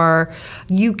read, or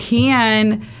you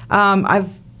can,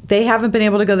 they haven't been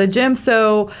able to go to the gym,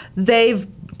 so they've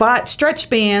bought stretch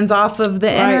bands off of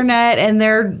the internet, and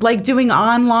they're like doing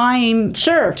online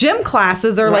gym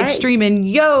classes, or like streaming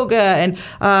yoga, and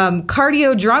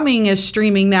cardio drumming is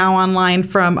streaming now online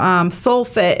from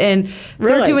SoulFit, and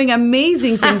they're doing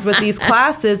amazing things with these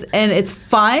classes, and it's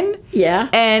fun,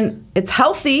 and it's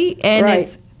healthy, and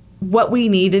it's what we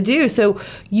need to do. So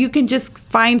you can just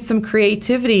find some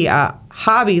creativity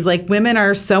hobbies. Like women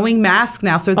are sewing masks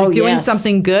now, so they're doing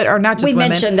something good, or not just women. We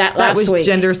mentioned that last week. That was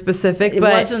gender specific,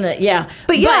 but wasn't it? Yeah,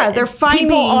 but they're finding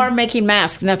people are making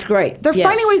masks, and that's great. They're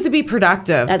finding ways to be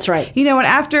productive. That's right. And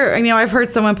after I've heard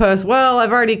someone post, well,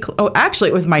 I've already. Actually,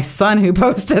 it was my son who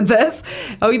posted this.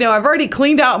 I've already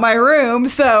cleaned out my room,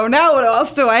 so now what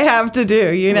else do I have to do?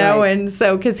 And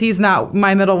so because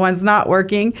my middle one's not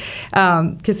working,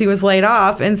 because he was laid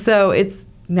off, and so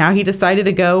now he decided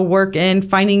to go work in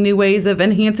finding new ways of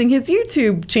enhancing his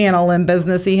YouTube channel and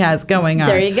business he has going on.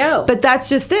 There you go. But that's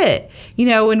just it.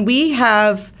 When we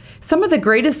have some of the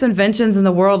greatest inventions in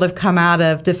the world have come out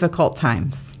of difficult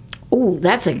times. Oh,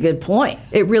 that's a good point.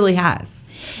 It really has.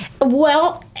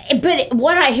 Well, but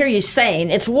what I hear you saying,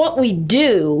 it's what we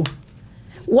do.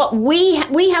 What we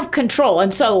have control,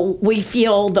 and so we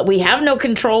feel that we have no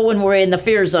control when we're in the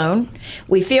fear zone.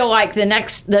 We feel like the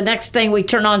next thing we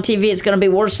turn on TV is going to be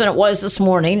worse than it was this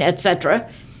morning, etc.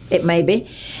 It may be,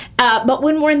 but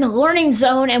when we're in the learning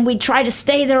zone and we try to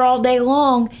stay there all day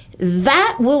long,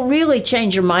 that will really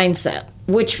change your mindset.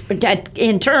 Which,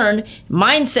 in turn,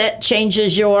 mindset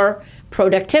changes your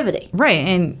productivity. Right,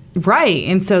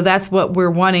 and so that's what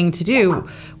we're wanting to do.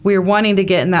 We're wanting to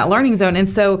get in that learning zone, and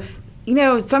so.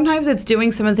 Sometimes it's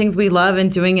doing some of the things we love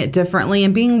and doing it differently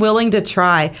and being willing to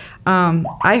try.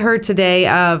 I heard today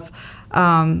of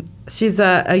she's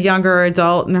a younger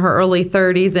adult in her early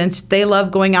 30s, and they love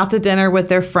going out to dinner with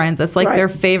their friends. That's like their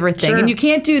favorite thing. Sure. And you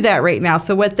can't do that right now.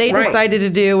 So what they decided to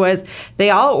do was they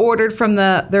all ordered from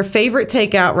their favorite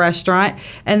takeout restaurant,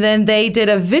 and then they did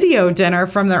a video dinner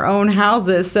from their own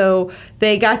houses. So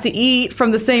they got to eat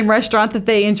from the same restaurant that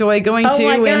they enjoy going to. Oh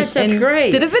my gosh, that's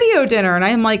great. Did a video dinner. And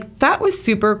I'm like, that was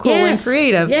super cool and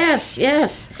creative. Yes.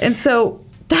 And so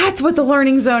that's what the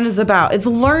learning zone is about. It's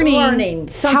learning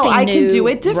how I can do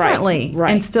it differently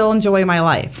and still enjoy my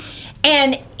life.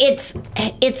 And it's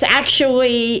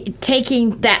actually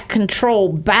taking that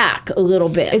control back a little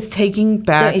bit. It's taking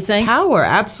back Don't you think? Power.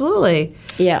 Absolutely.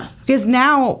 Yeah. Because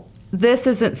now this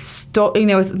isn't,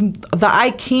 the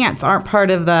I can'ts aren't part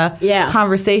of the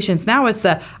conversations. Now it's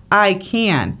the I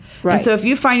can. Right. And so if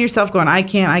you find yourself going, I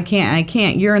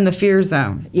can't, you're in the fear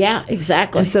zone. Yeah,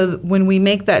 exactly. And so when we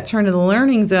make that turn to the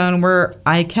learning zone where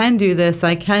I can do this,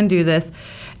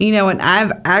 and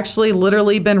I've actually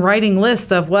literally been writing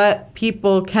lists of what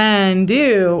people can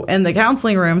do in the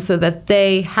counseling room so that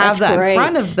they have that in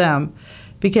front of them,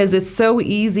 because it's so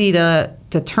easy to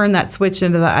turn that switch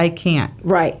into the I can't.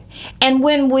 Right. And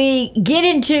when we get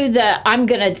into the I'm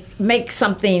going to make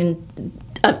something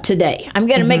of today, I'm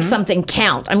going to make something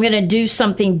count, I'm going to do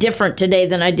something different today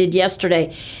than I did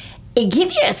yesterday, it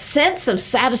gives you a sense of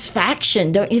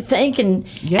satisfaction, don't you think? And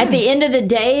at the end of the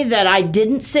day, that I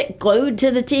didn't sit glued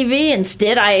to the TV.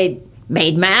 Instead, I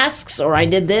made masks, or I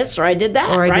did this, or I did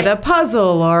that. Or I did a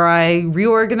puzzle, or I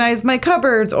reorganized my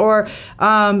cupboards, or,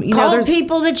 call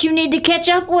people that you need to catch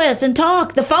up with and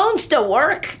talk. The phones still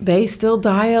work. They still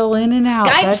dial in and out.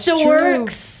 Skype still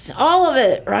works. All of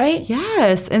it, right?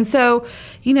 Yes. And so,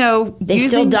 they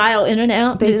still dial in and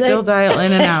out. They still dial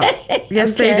in and out.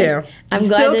 Yes, they do. I'm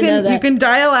glad to know that. You can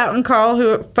dial out and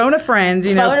phone a friend.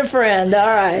 Phone a friend. All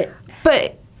right.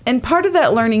 And part of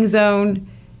that learning zone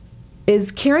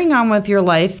is carrying on with your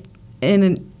life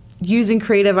and using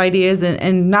creative ideas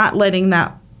and not letting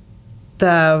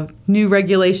the new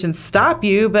regulations stop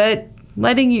you, but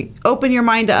letting you open your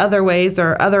mind to other ways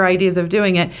or other ideas of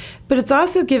doing it. But it's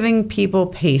also giving people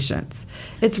patience.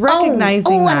 It's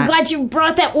recognizing that. I'm glad you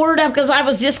brought that word up, because I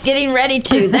was just getting ready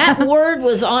to. That word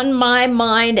was on my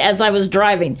mind as I was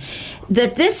driving.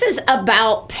 That this is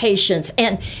about patience.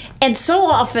 And so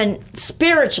often,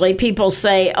 spiritually, people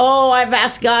say, I've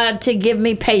asked God to give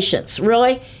me patience.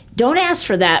 Really? Don't ask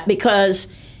for that, because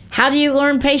how do you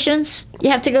learn patience?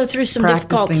 You have to go through some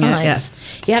difficult times.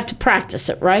 Yes. You have to practice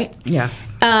it, right?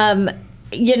 Yes. I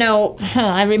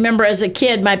remember as a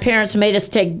kid, my parents made us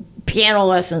take piano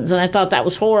lessons, and I thought that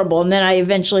was horrible. And then I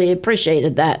eventually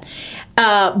appreciated that.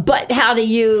 But how do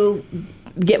you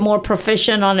get more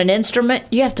proficient on an instrument?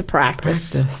 You have to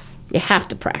practice. You have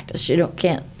to practice. You don't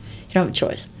have a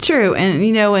choice. True. And,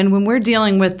 and when we're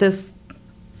dealing with this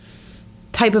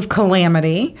type of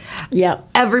calamity,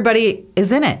 everybody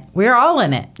is in it. We're all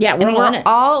in it. Yeah, we're all in it.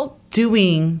 All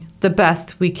doing the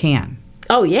best we can.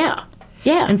 Oh, yeah.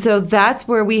 Yeah. And so that's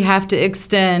where we have to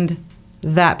extend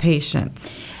that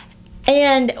patience.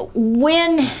 And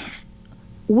when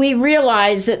we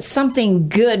realize that something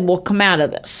good will come out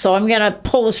of this. So I'm going to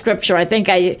pull a scripture. I think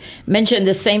I mentioned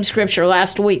the same scripture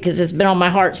last week because it's been on my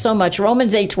heart so much.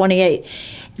 Romans 8:28. It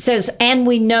says, and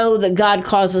we know that God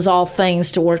causes all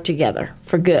things to work together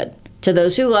for good to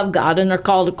those who love God and are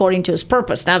called according to his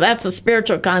purpose. Now, that's a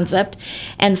spiritual concept,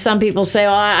 and some people say,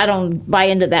 oh, I don't buy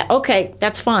into that. Okay,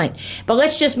 that's fine. But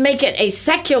let's just make it a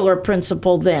secular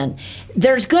principle then.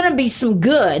 There's going to be some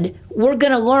good we're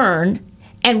going to learn,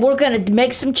 and we're going to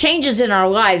make some changes in our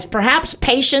lives. Perhaps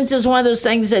patience is one of those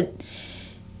things that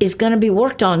is going to be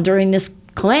worked on during this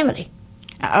calamity.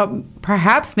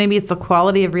 Perhaps maybe it's the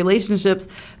quality of relationships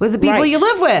with the people Right. you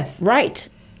live with. Right.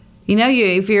 You know,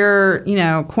 if you're,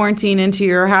 quarantined into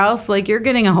your house, like you're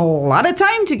getting a whole lot of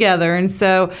time together. And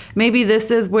so maybe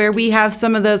this is where we have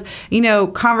some of those,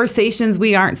 conversations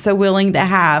we aren't so willing to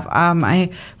have. I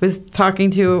was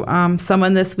talking to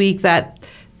someone this week that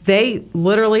they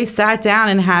literally sat down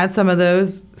and had some of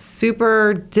those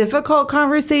super difficult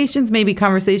conversations, maybe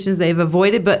conversations they've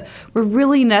avoided, but were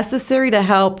really necessary to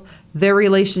help their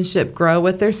relationship grow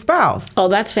with their spouse. Oh,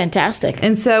 that's fantastic.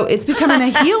 And so it's becoming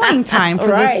a healing time for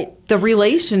Right. the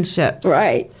relationships.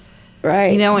 Right.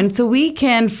 Right. And so we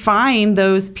can find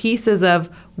those pieces of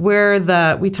where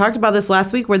we talked about this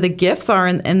last week, where the gifts are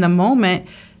in the moment.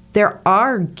 There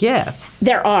are gifts.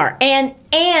 There are. And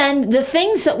the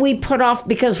things that we put off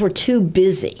because we're too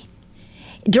busy.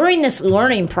 During this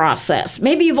learning process,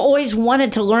 maybe you've always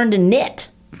wanted to learn to knit.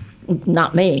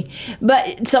 Not me.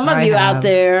 But some of you out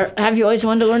there, have you always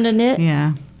wanted to learn to knit?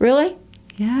 Yeah. Really?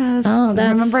 Yes. Oh, I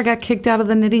remember I got kicked out of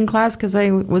the knitting class because I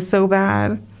was so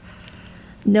bad.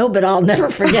 No, but I'll never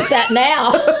forget that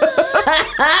now.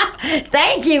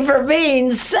 Thank you for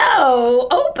being so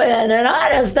open and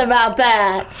honest about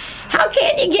that. How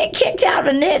can you get kicked out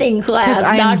of a knitting class,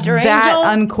 Dr. I'm that Angel?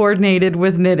 uncoordinated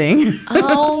with knitting.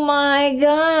 Oh my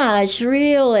gosh,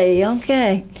 really?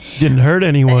 Okay. Didn't hurt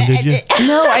anyone, did you?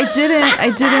 No, I didn't.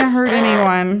 I didn't hurt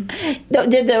anyone.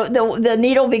 Did the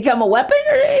needle become a weapon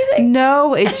or anything?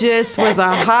 No, it just was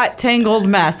a hot, tangled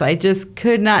mess. I just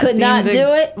could not Could seem not to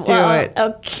do it? do it.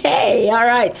 Okay, all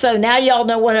right. So now y'all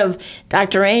know one of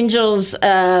Dr. Angel's,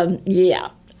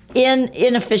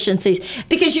 inefficiencies,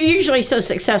 because you're usually so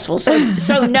successful.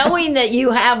 So knowing that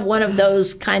you have one of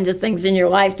those kinds of things in your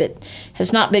life that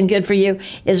has not been good for you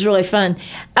is really fun.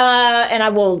 And I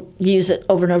will use it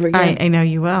over and over again. I know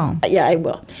you will. Yeah, I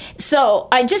will. So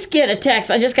I just get a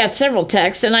text. I just got several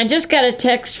texts, and I just got a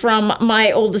text from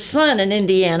my oldest son in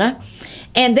Indiana.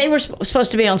 And they were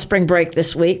supposed to be on spring break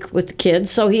this week with the kids,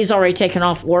 so he's already taken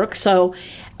off work. So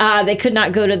they could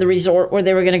not go to the resort where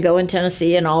they were going to go in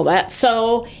Tennessee and all that.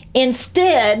 So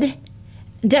instead,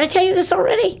 did I tell you this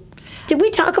already? Did we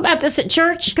talk about this at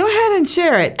church? Go ahead and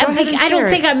share it. I don't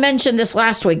think I mentioned this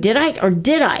last week. Did I? Or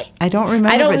did I? I don't remember.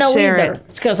 I don't but know share either. It.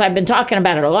 It's because I've been talking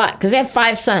about it a lot. Because they have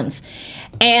 5 sons,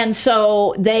 and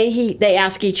so they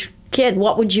ask each kid,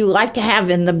 what would you like to have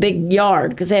in the big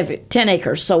yard? Because they have 10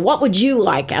 acres. So what would you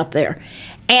like out there?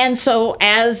 And so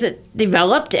as it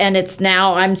developed, and it's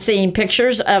now, I'm seeing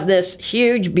pictures of this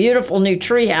huge, beautiful new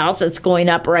tree house that's going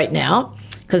up right now,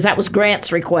 because that was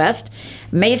Grant's request.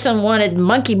 Mason wanted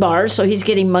monkey bars, so he's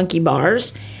getting monkey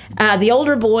bars. The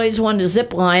older boys wanted a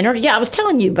zip liner. Yeah, I was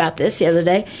telling you about this the other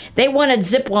day. They wanted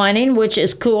zip lining, which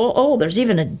is cool. Oh, there's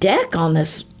even a deck on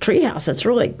this treehouse. That's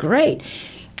really great.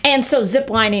 And so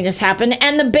zip lining has happened.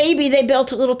 And the baby, they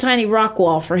built a little tiny rock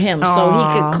wall for him so he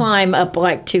could climb up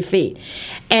like 2 feet.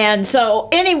 And so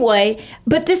anyway,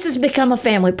 but this has become a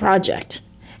family project.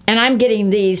 And I'm getting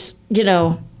these,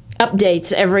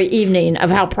 updates every evening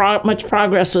of how much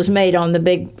progress was made on the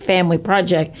big family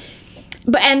project.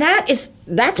 And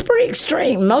that's pretty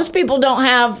extreme. Most people don't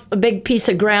have a big piece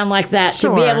of ground like that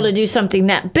to be able to do something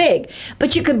that big.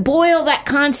 But you could boil that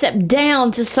concept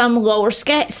down to some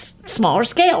smaller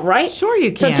scale, right? Sure you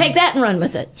can. So take that and run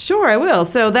with it. Sure, I will.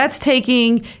 So that's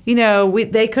taking,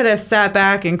 they could have sat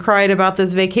back and cried about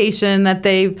this vacation that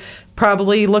they've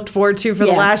probably looked forward to for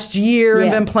the last year and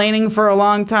been planning for a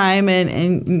long time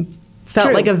and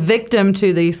felt like a victim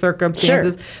to these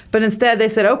circumstances. Sure. But instead they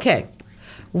said, okay,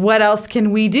 what else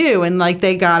can we do? And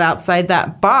they got outside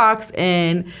that box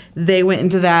and they went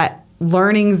into that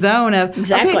learning zone of,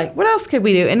 okay, what else could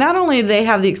we do? And not only do they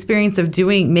have the experience of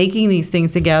making these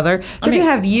things together, they're going to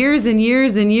have years and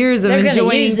years and years of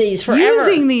enjoying use these forever.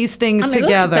 Using these things together.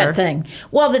 Look at that thing.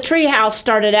 Well, the tree house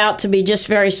started out to be just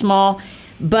very small,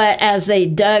 but as they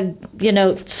dug,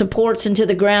 supports into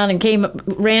the ground and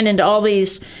ran into all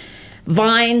these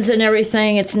vines and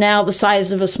everything. It's now the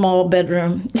size of a small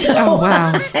bedroom. So Oh,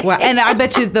 wow. Wow. And I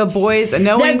bet you the boys,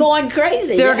 knowing they're going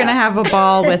crazy. they're yeah. going to have a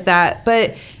ball with that.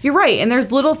 But you're right. And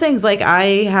there's little things like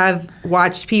I have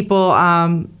watched people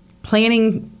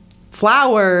planting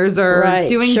flowers or Right,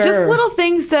 doing sure. just little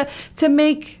things to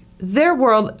make their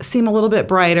world seem a little bit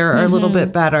brighter or a little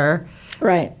bit better.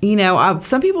 Right. You know,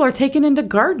 some people are taking into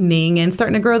gardening and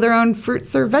starting to grow their own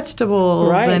fruits or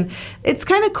vegetables. Right. And it's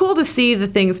kind of cool to see the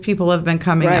things people have been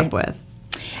coming Right. up with.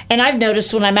 And I've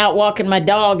noticed when I'm out walking my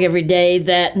dog every day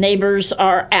that neighbors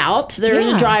are out. They're in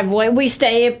Yeah. the driveway. We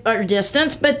stay at our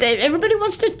distance, but everybody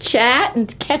wants to chat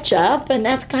and catch up, and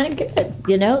that's kind of good.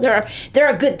 You know, there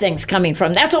are good things coming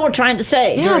from. That's what we're trying to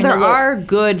say. Yeah, during there the war. are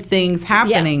good things Yeah.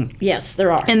 happening Yes,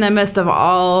 there are. in the midst of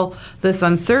all this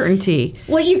uncertainty.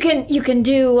 Well, you can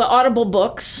do Audible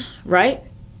books, right?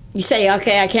 You say,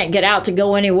 okay, I can't get out to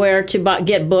go anywhere to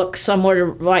get books somewhere,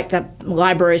 like the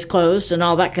library's closed and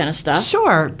all that kind of stuff.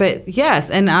 Sure, but yes,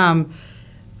 and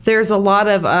there's a lot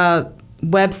of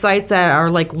websites that are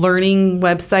like learning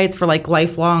websites for like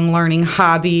lifelong learning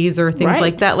hobbies or things Right.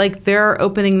 like that. Like they're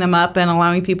opening them up and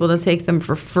allowing people to take them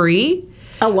for free.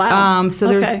 Oh, wow. So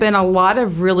Okay. there's been a lot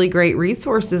of really great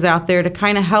resources out there to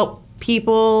kind of help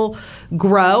people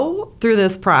grow through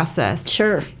this process.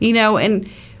 Sure. You know, and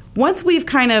once we've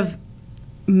kind of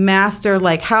mastered,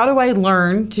 like, how do I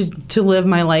learn to live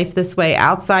my life this way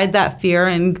outside that fear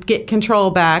and get control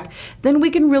back, then we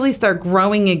can really start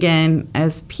growing again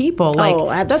as people. Like,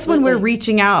 that's when we're absolutely.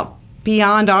 reaching out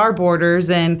beyond our borders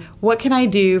and what can I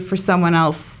do for someone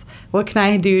else? What can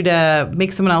I do to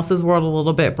make someone else's world a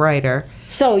little bit brighter?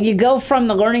 So you go from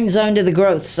the learning zone to the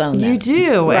growth zone. Then. You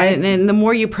do, Right. and the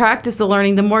more you practice the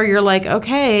learning, the more you're like,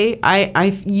 okay,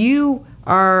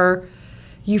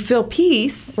 you feel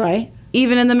peace, Right.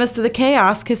 even in the midst of the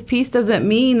chaos, because peace doesn't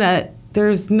mean that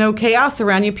there's no chaos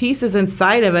around you. Peace is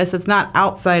inside of us. It's not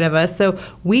outside of us. So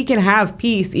we can have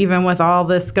peace even with all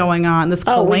this going on, this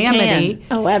Oh, we calamity.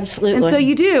 can. Oh, absolutely. And so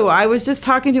you do. I was just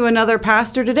talking to another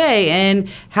pastor today and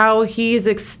how he's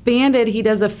expanded. He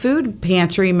does a food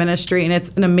pantry ministry, and it's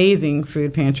an amazing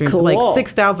food pantry, Cool. like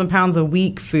 6,000 pounds a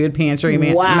week food pantry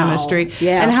Wow. ministry.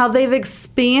 Yeah. And how they've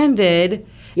expanded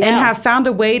and Yeah. have found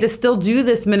a way to still do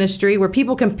this ministry where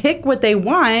people can pick what they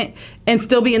want and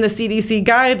still be in the CDC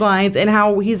guidelines, and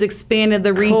how he's expanded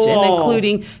the reach and Cool.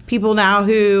 including people now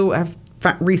who have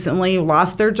recently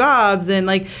lost their jobs. And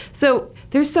like, so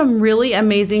there's some really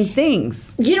amazing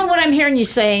things. You know what I'm hearing you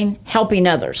saying? Helping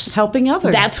others. Helping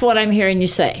others. That's what I'm hearing you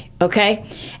say, okay?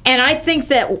 And I think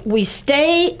that we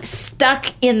stay stuck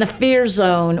in the fear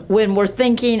zone when we're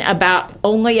thinking about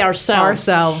only ourselves.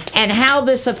 And how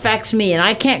this affects me. And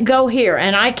I can't go here.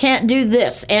 And I can't do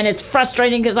this. And it's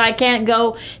frustrating because I can't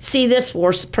go see this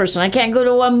person. I can't go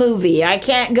to a movie. I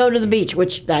can't go to the beach,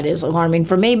 which that is alarming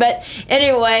for me. But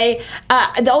anyway,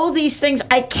 all these things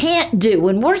I can't do.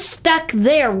 When we're stuck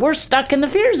there, we're stuck in the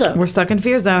fear zone. We're stuck in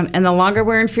fear zone, and the longer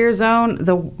we're in fear zone,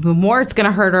 the more it's going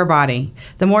to hurt our body.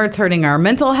 The more it's hurting our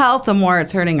mental health, the more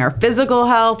it's hurting our physical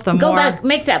health. Go back,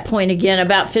 make that point again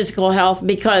about physical health,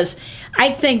 because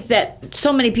I think that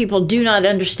so many people do not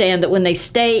understand that when they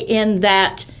stay in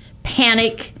that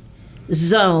panic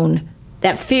zone,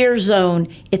 that fear zone,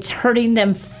 it's hurting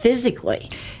them physically.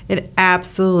 It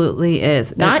absolutely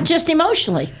is. Not just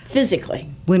emotionally, physically.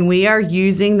 When we are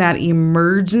using that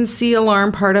emergency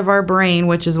alarm part of our brain,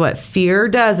 which is what fear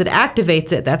does, it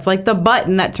activates it. That's like the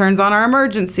button that turns on our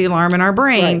emergency alarm in our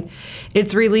brain. Right.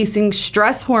 It's releasing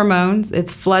stress hormones.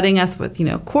 It's flooding us with,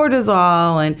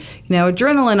 cortisol and,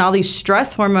 adrenaline, all these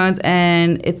stress hormones,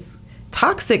 and it's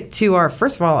toxic to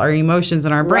first of all, our emotions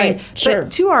and our brain, Right, sure.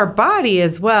 but to our body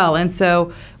as well. And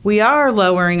so we are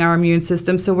lowering our immune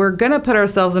system. So we're going to put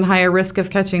ourselves in higher risk of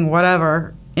catching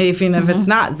whatever. If it's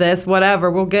not this, whatever,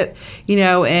 we'll get,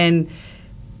 in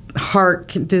heart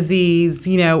disease,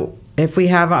 if we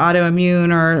have an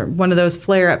autoimmune or one of those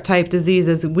flare-up type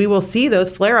diseases, we will see those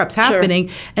flare-ups happening.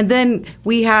 Sure. And then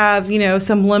we have,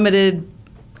 some limited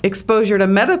exposure to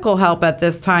medical help at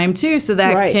this time too, so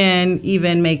that Right. can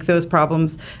even make those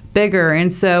problems bigger.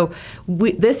 And so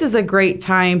this is a great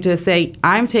time to say,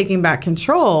 I'm taking back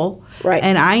control, right.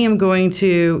 and I am going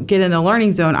to get in the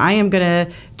learning zone. I am going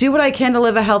to do what I can to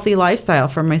live a healthy lifestyle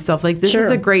for myself. Like, this Sure.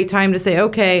 is a great time to say,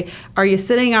 okay, are you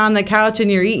sitting on the couch and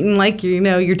you're eating like,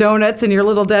 your donuts and your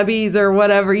Little Debbie's or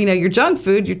whatever, your junk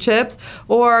food, your chips,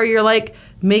 or you're like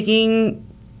making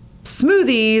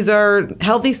smoothies or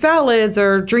healthy salads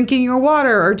or drinking your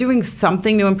water or doing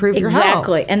something to improve your health.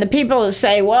 Exactly. And the people that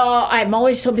say, well, I'm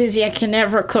always so busy I can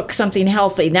never cook something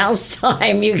healthy. Now's the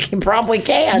time. You probably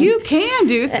can. You can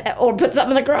do. Or put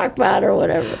something in the crock pot or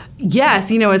whatever.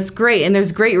 Yes, it's great. And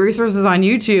there's great resources on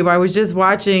YouTube. I was just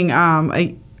watching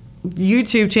a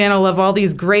YouTube channel of all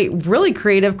these great, really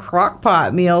creative crock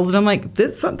pot meals. And I'm like,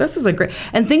 this is a great,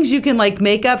 and things you can like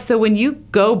make up. So when you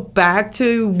go back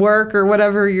to work or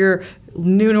whatever your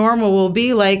new normal will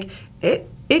be, like it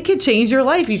could change your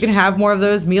life. You can have more of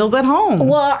those meals at home.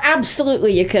 Well,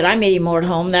 absolutely you could. I'm eating more at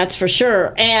home, that's for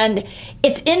sure. And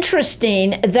it's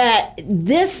interesting that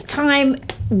this time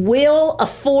will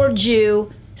afford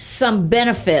you some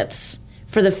benefits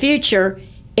for the future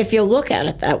if you look at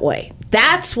it that way.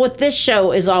 That's what this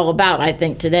show is all about, I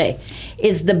think, today,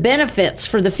 is the benefits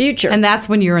for the future. And that's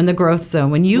when you're in the growth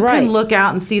zone, when you can look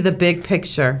out and see the big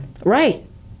picture. Right.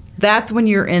 That's when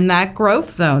you're in that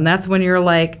growth zone. That's when you're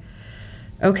like,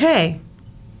 okay.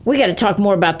 We got to talk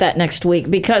more about that next week,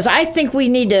 because I think we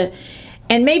need to,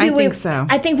 and maybe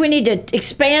I think we need to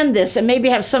expand this and maybe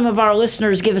have some of our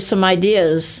listeners give us some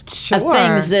ideas of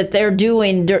things that they're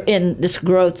doing in this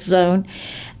growth zone.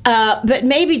 But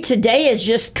maybe today is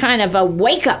just kind of a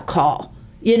wake-up call,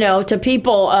 to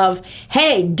people of,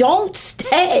 hey, don't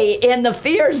stay in the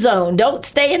fear zone. Don't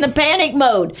stay in the panic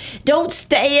mode. Don't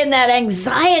stay in that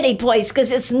anxiety place,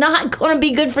 because it's not going to be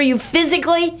good for you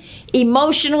physically,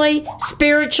 emotionally,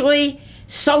 spiritually,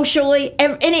 socially,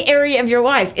 any area of your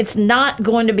life. It's not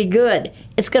going to be good.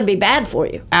 It's going to be bad for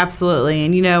you. Absolutely.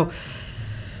 And,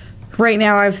 right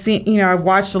now I've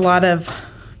watched a lot of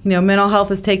mental health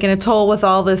has taken a toll with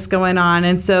all this going on.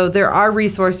 And so there are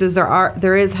resources,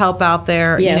 there is help out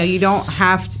there. Yes. You don't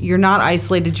have to, you're not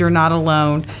isolated, you're not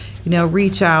alone.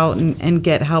 Reach out and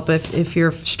get help if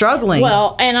you're struggling.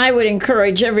 Well, and I would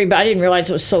encourage everybody, I didn't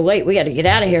realize it was so late. We got to get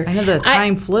out of here. I know the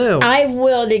time flew. I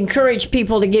would encourage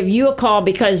people to give you a call,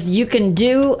 because you can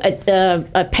do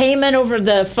a payment over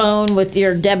the phone with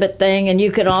your debit thing, and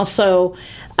you can also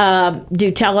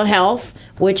do telehealth,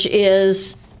 which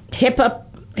is HIPAA.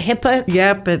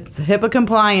 Yep, it's HIPAA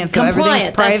compliant, so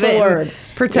everything's private, that's the word. And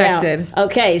protected. Yeah.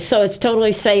 Okay, so it's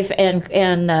totally safe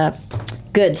and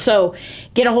good. So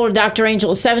get a hold of Dr.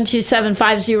 Angel,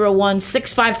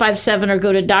 727-501-6557, or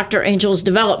go to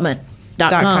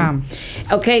drangelsdevelopment.com.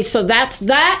 Okay, so that's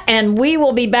that, and we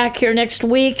will be back here next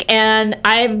week, and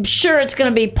I'm sure it's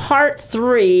going to be part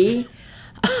 3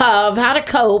 of how to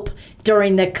cope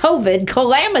during the COVID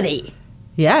calamity.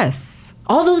 Yes.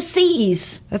 All those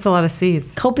C's. That's a lot of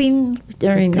C's. Coping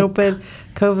during COVID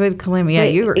calamity. Yeah,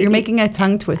 you're making a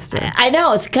tongue twister. I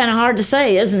know. It's kind of hard to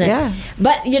say, isn't it? Yeah.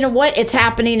 But you know what? It's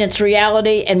happening. It's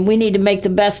reality, and we need to make the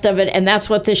best of it, and that's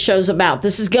what this show's about.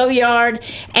 This is Go Yard,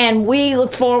 and we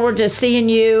look forward to seeing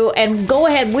you. And go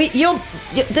ahead.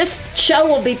 This show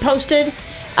will be posted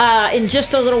in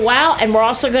just a little while, and we're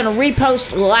also going to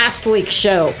repost last week's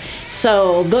show.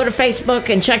 So go to Facebook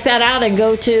and check that out, and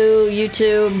go to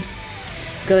YouTube.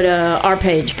 Go to our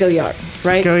page, Go Yard,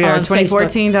 right? Go Yard,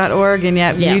 2014.org, and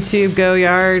yes. YouTube, Go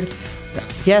Yard.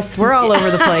 Yes, we're all over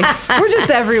the place. We're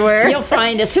just everywhere. You'll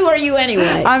find us. Who are you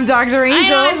anyway? I'm Dr.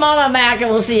 Angel. I'm Mama Mac,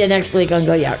 and we'll see you next week on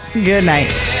Go Yard. Good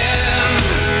night.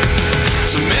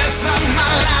 To mess up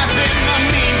my life in the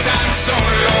meantime, so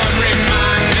Lord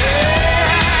remind me.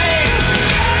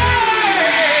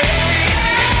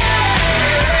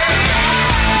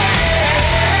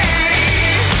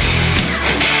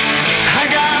 I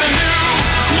got a new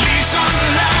lease on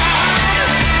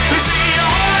life. They say you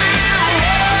only live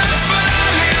once, but I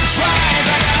live twice.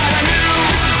 I got a new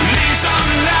lease on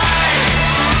life.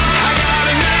 I got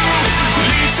a new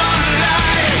lease on life.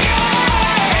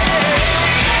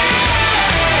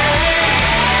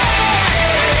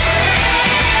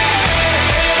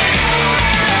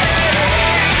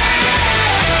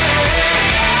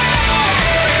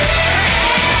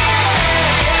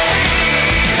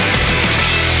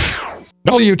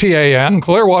 WTAN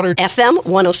Clearwater, FM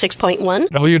 106.1,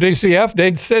 WDCF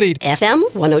Dade City, FM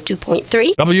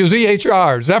 102.3,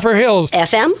 WZHR Zephyr Hills.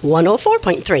 FM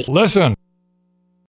 104.3. Listen.